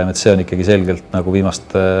ole probleem, et see on ikkagi selgelt nagu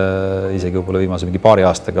isegi võib-olla viimase mingi paari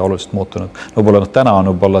aastaga oluliselt muutunud. Võib-olla täna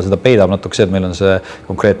on võib-olla seda peidab natuke see, et meil on see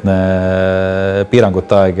konkreetne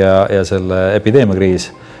piirangute aeg ja selle epideemiakriis,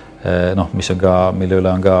 mis on ka, mille üle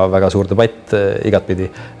on ka väga suur debatt igatpidi,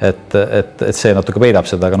 et see natuke peidab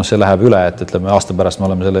seda, aga see läheb üle, et ütleme aasta pärast me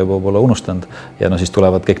oleme selle juba unustanud ja siis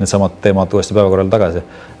tulevad kõik need samad teemad uuesti päevakorrale tagasi.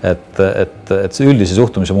 Et see üldise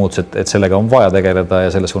suhtumise muutus, et sellega on vaja tegeleda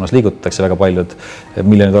ja selles suunas liigutatakse väga paljud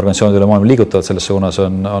miljonid organisatsioonid üle maailma liigutavad selles suunas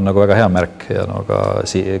on nagu väga hea märk ja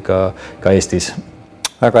ka Eestis.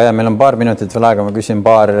 Väga hea, meil on paar minutit veel aega, ma küsin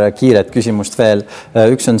paar kiiret küsimust veel.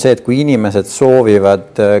 Üks on see, et kui inimesed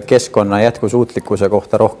soovivad keskkonna jätkusuutlikkuse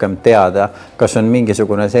kohta rohkem teada, kas on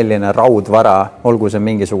mingisugune selline raudvara, olgu see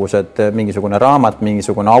mingisugune raamat,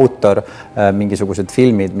 mingisugune autor, mingisugused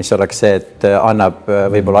filmid, mis oleks see, et annab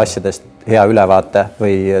võib-olla asjadest hea ülevaate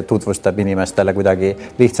või tutvustab inimestele kuidagi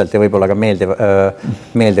lihtsalt ja võib-olla ka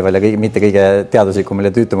meeldival ja mitte kõige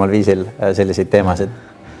teaduslikumal ja tüütumal viisil selliseid teemasid.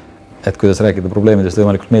 Et kuidas rääkida probleemidest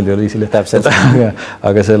võimalikult meeldival viisil. Täpselt.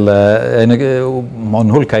 Aga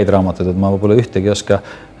on hulk häid raamatud, et ma võib-olla ühtegi oska.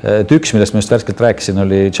 Et üks, millest ma just värskelt rääkisin,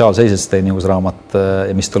 oli Charles Eisensteini uus raamat,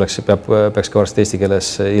 mis peaks ka varsti eesti keeles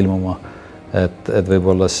ilmuma. Et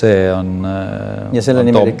võib-olla see on... Ja selle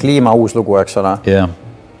nimi oli Kliima uus lugu, eks ole? Jah.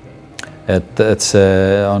 Et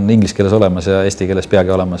see on inglise keeles olemas ja eesti keeles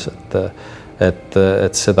peagi olemas. Et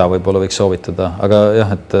seda võib-olla võiks soovitada. Aga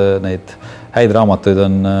jah, et neid... häid raamatuid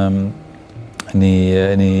on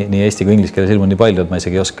nii eesti kui inglise keeles ilmunud nii palju, et ma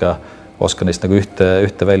isegi ei oska neist nagu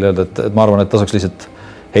ühte välja öelda, et ma arvan, et tasuks lihtsalt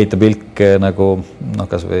heita pilk nagu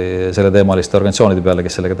kas või selle teemaliste organisatsioonide peale,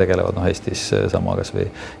 kes sellega tegelevad, Eestis sama kas või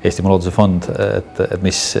Eestimaa Looduse Fond, et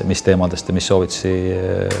mis teemadest ja mis soovitusi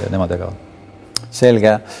nemad jagavad.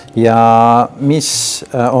 Selge. Ja mis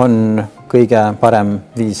on kõige parem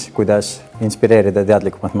viis, kuidas inspireerida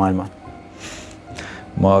teadlikumat maailma?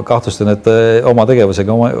 Ma kahtlustan, et oma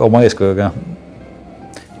tegevusega, oma eeskujuga.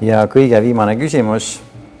 Ja kõige viimane küsimus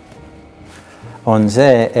on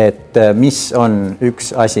see, et mis on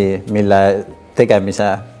üks asi, mille tegemise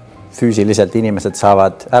füüsiliselt inimesed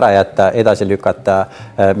saavad ära jätta, edasi lükata,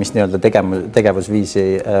 mis nii-öelda tegevusviisi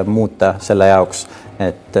muuta selle jaoks,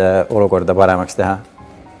 et olukorda paremaks teha?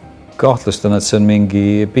 kahtlustan, et see on mingi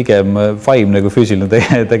pigem vaimne kui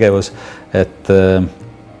füüsiline tegevus, et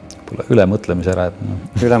ülemõtlemise ära,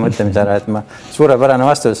 Ülemõtlemise ära, et suurepärane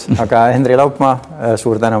vastus, aga Henri Laupmaa,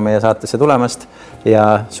 suur tänu meie saatesse tulemast ja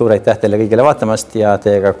suur aitäh teile kõigile vaatamast ja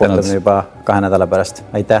teiega kohtume juba 2 nädala pärast.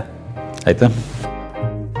 Aitäh! Aitäh!